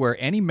country where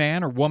any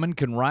man or woman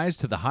can rise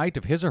to the height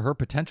of his or her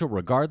potential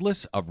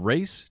regardless of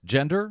race,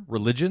 gender,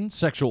 religion,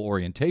 sexual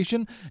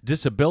orientation,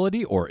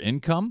 disability, or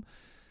income.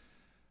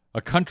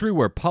 A country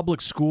where public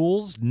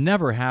schools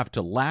never have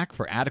to lack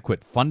for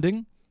adequate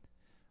funding.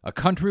 A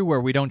country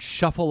where we don't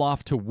shuffle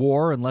off to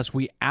war unless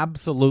we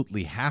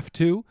absolutely have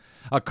to.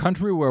 A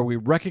country where we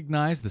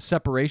recognize the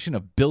separation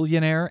of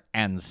billionaire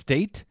and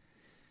state.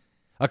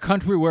 A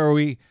country where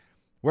we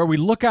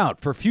look out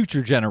for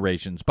future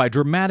generations by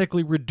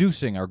dramatically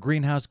reducing our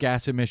greenhouse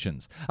gas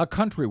emissions. A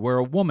country where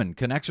a woman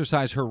can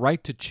exercise her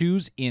right to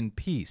choose in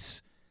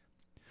peace.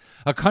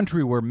 A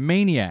country where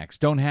maniacs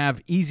don't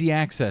have easy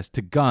access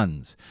to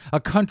guns. A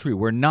country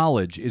where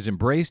knowledge is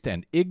embraced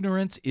and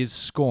ignorance is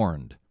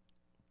scorned.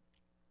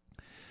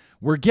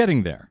 We're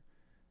getting there.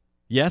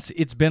 Yes,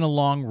 it's been a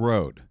long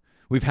road.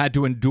 We've had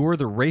to endure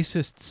the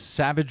racist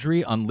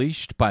savagery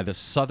unleashed by the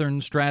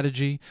Southern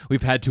strategy.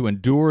 We've had to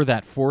endure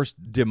that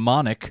forced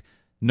demonic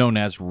known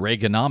as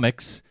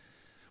Reaganomics.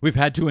 We've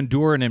had to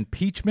endure an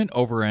impeachment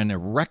over an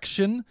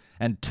erection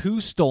and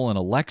 2 stolen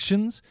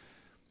elections.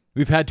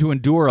 We've had to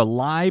endure a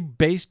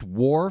lie-based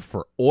war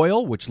for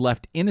oil, which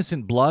left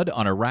innocent blood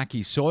on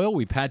Iraqi soil.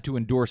 We've had to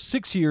endure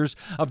 6 years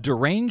of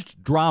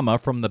deranged drama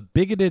from the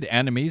bigoted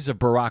enemies of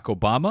Barack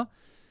Obama.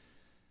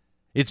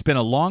 It's been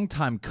a long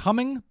time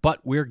coming,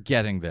 but we're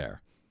getting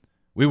there.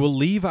 We will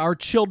leave our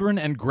children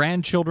and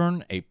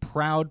grandchildren a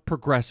proud,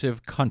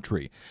 progressive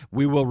country.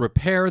 We will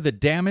repair the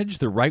damage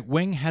the right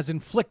wing has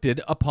inflicted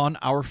upon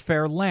our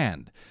fair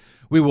land.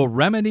 We will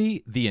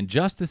remedy the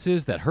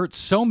injustices that hurt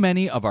so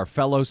many of our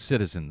fellow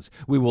citizens.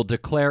 We will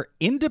declare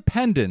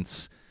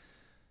independence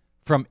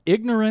from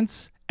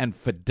ignorance and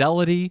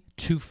fidelity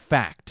to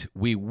fact.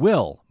 We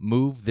will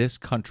move this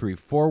country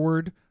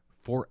forward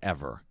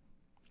forever.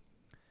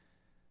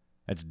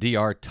 That's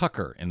D.R.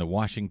 Tucker in the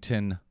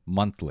Washington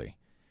Monthly.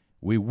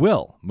 We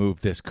will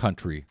move this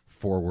country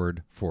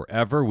forward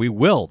forever. We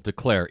will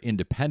declare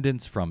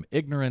independence from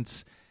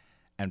ignorance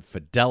and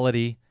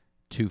fidelity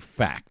to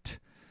fact.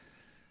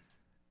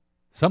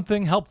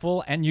 Something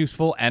helpful and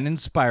useful and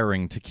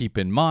inspiring to keep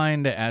in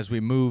mind as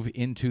we move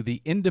into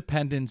the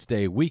Independence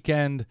Day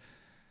weekend.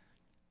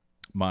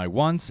 My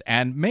once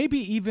and maybe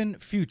even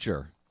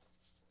future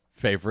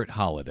favorite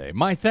holiday.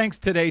 My thanks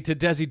today to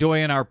Desi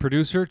Doyen, our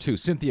producer, to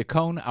Cynthia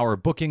Cohn, our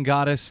booking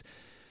goddess,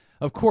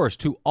 of course,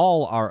 to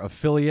all our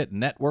affiliate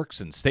networks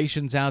and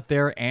stations out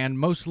there, and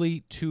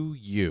mostly to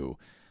you,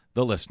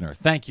 the listener.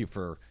 Thank you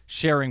for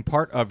sharing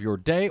part of your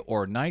day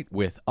or night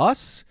with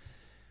us.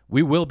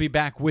 We will be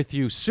back with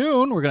you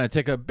soon. We're going to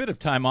take a bit of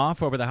time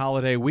off over the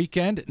holiday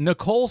weekend.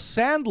 Nicole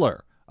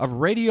Sandler of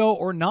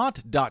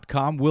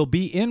RadioOrNot.com will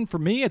be in for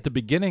me at the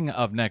beginning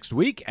of next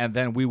week, and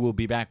then we will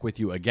be back with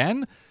you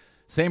again.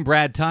 Same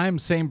Brad time,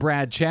 same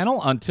Brad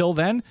channel. Until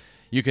then,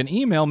 you can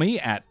email me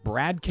at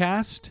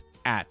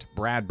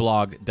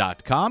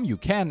BradCast@BradBlog.com. You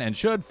can and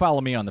should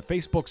follow me on the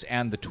Facebooks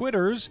and the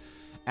Twitters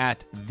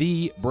at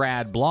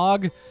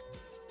TheBradBlog.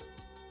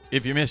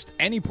 If you missed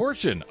any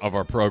portion of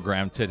our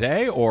program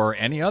today or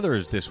any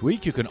others this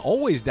week, you can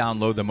always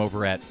download them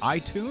over at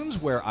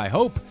iTunes, where I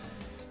hope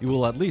you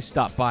will at least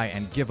stop by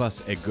and give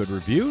us a good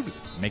review.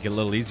 Make it a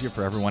little easier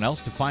for everyone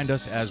else to find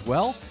us as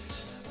well.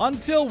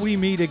 Until we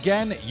meet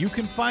again, you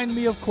can find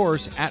me, of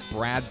course, at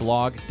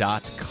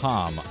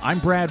BradBlog.com. I'm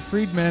Brad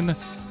Friedman.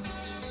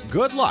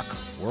 Good luck,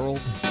 world.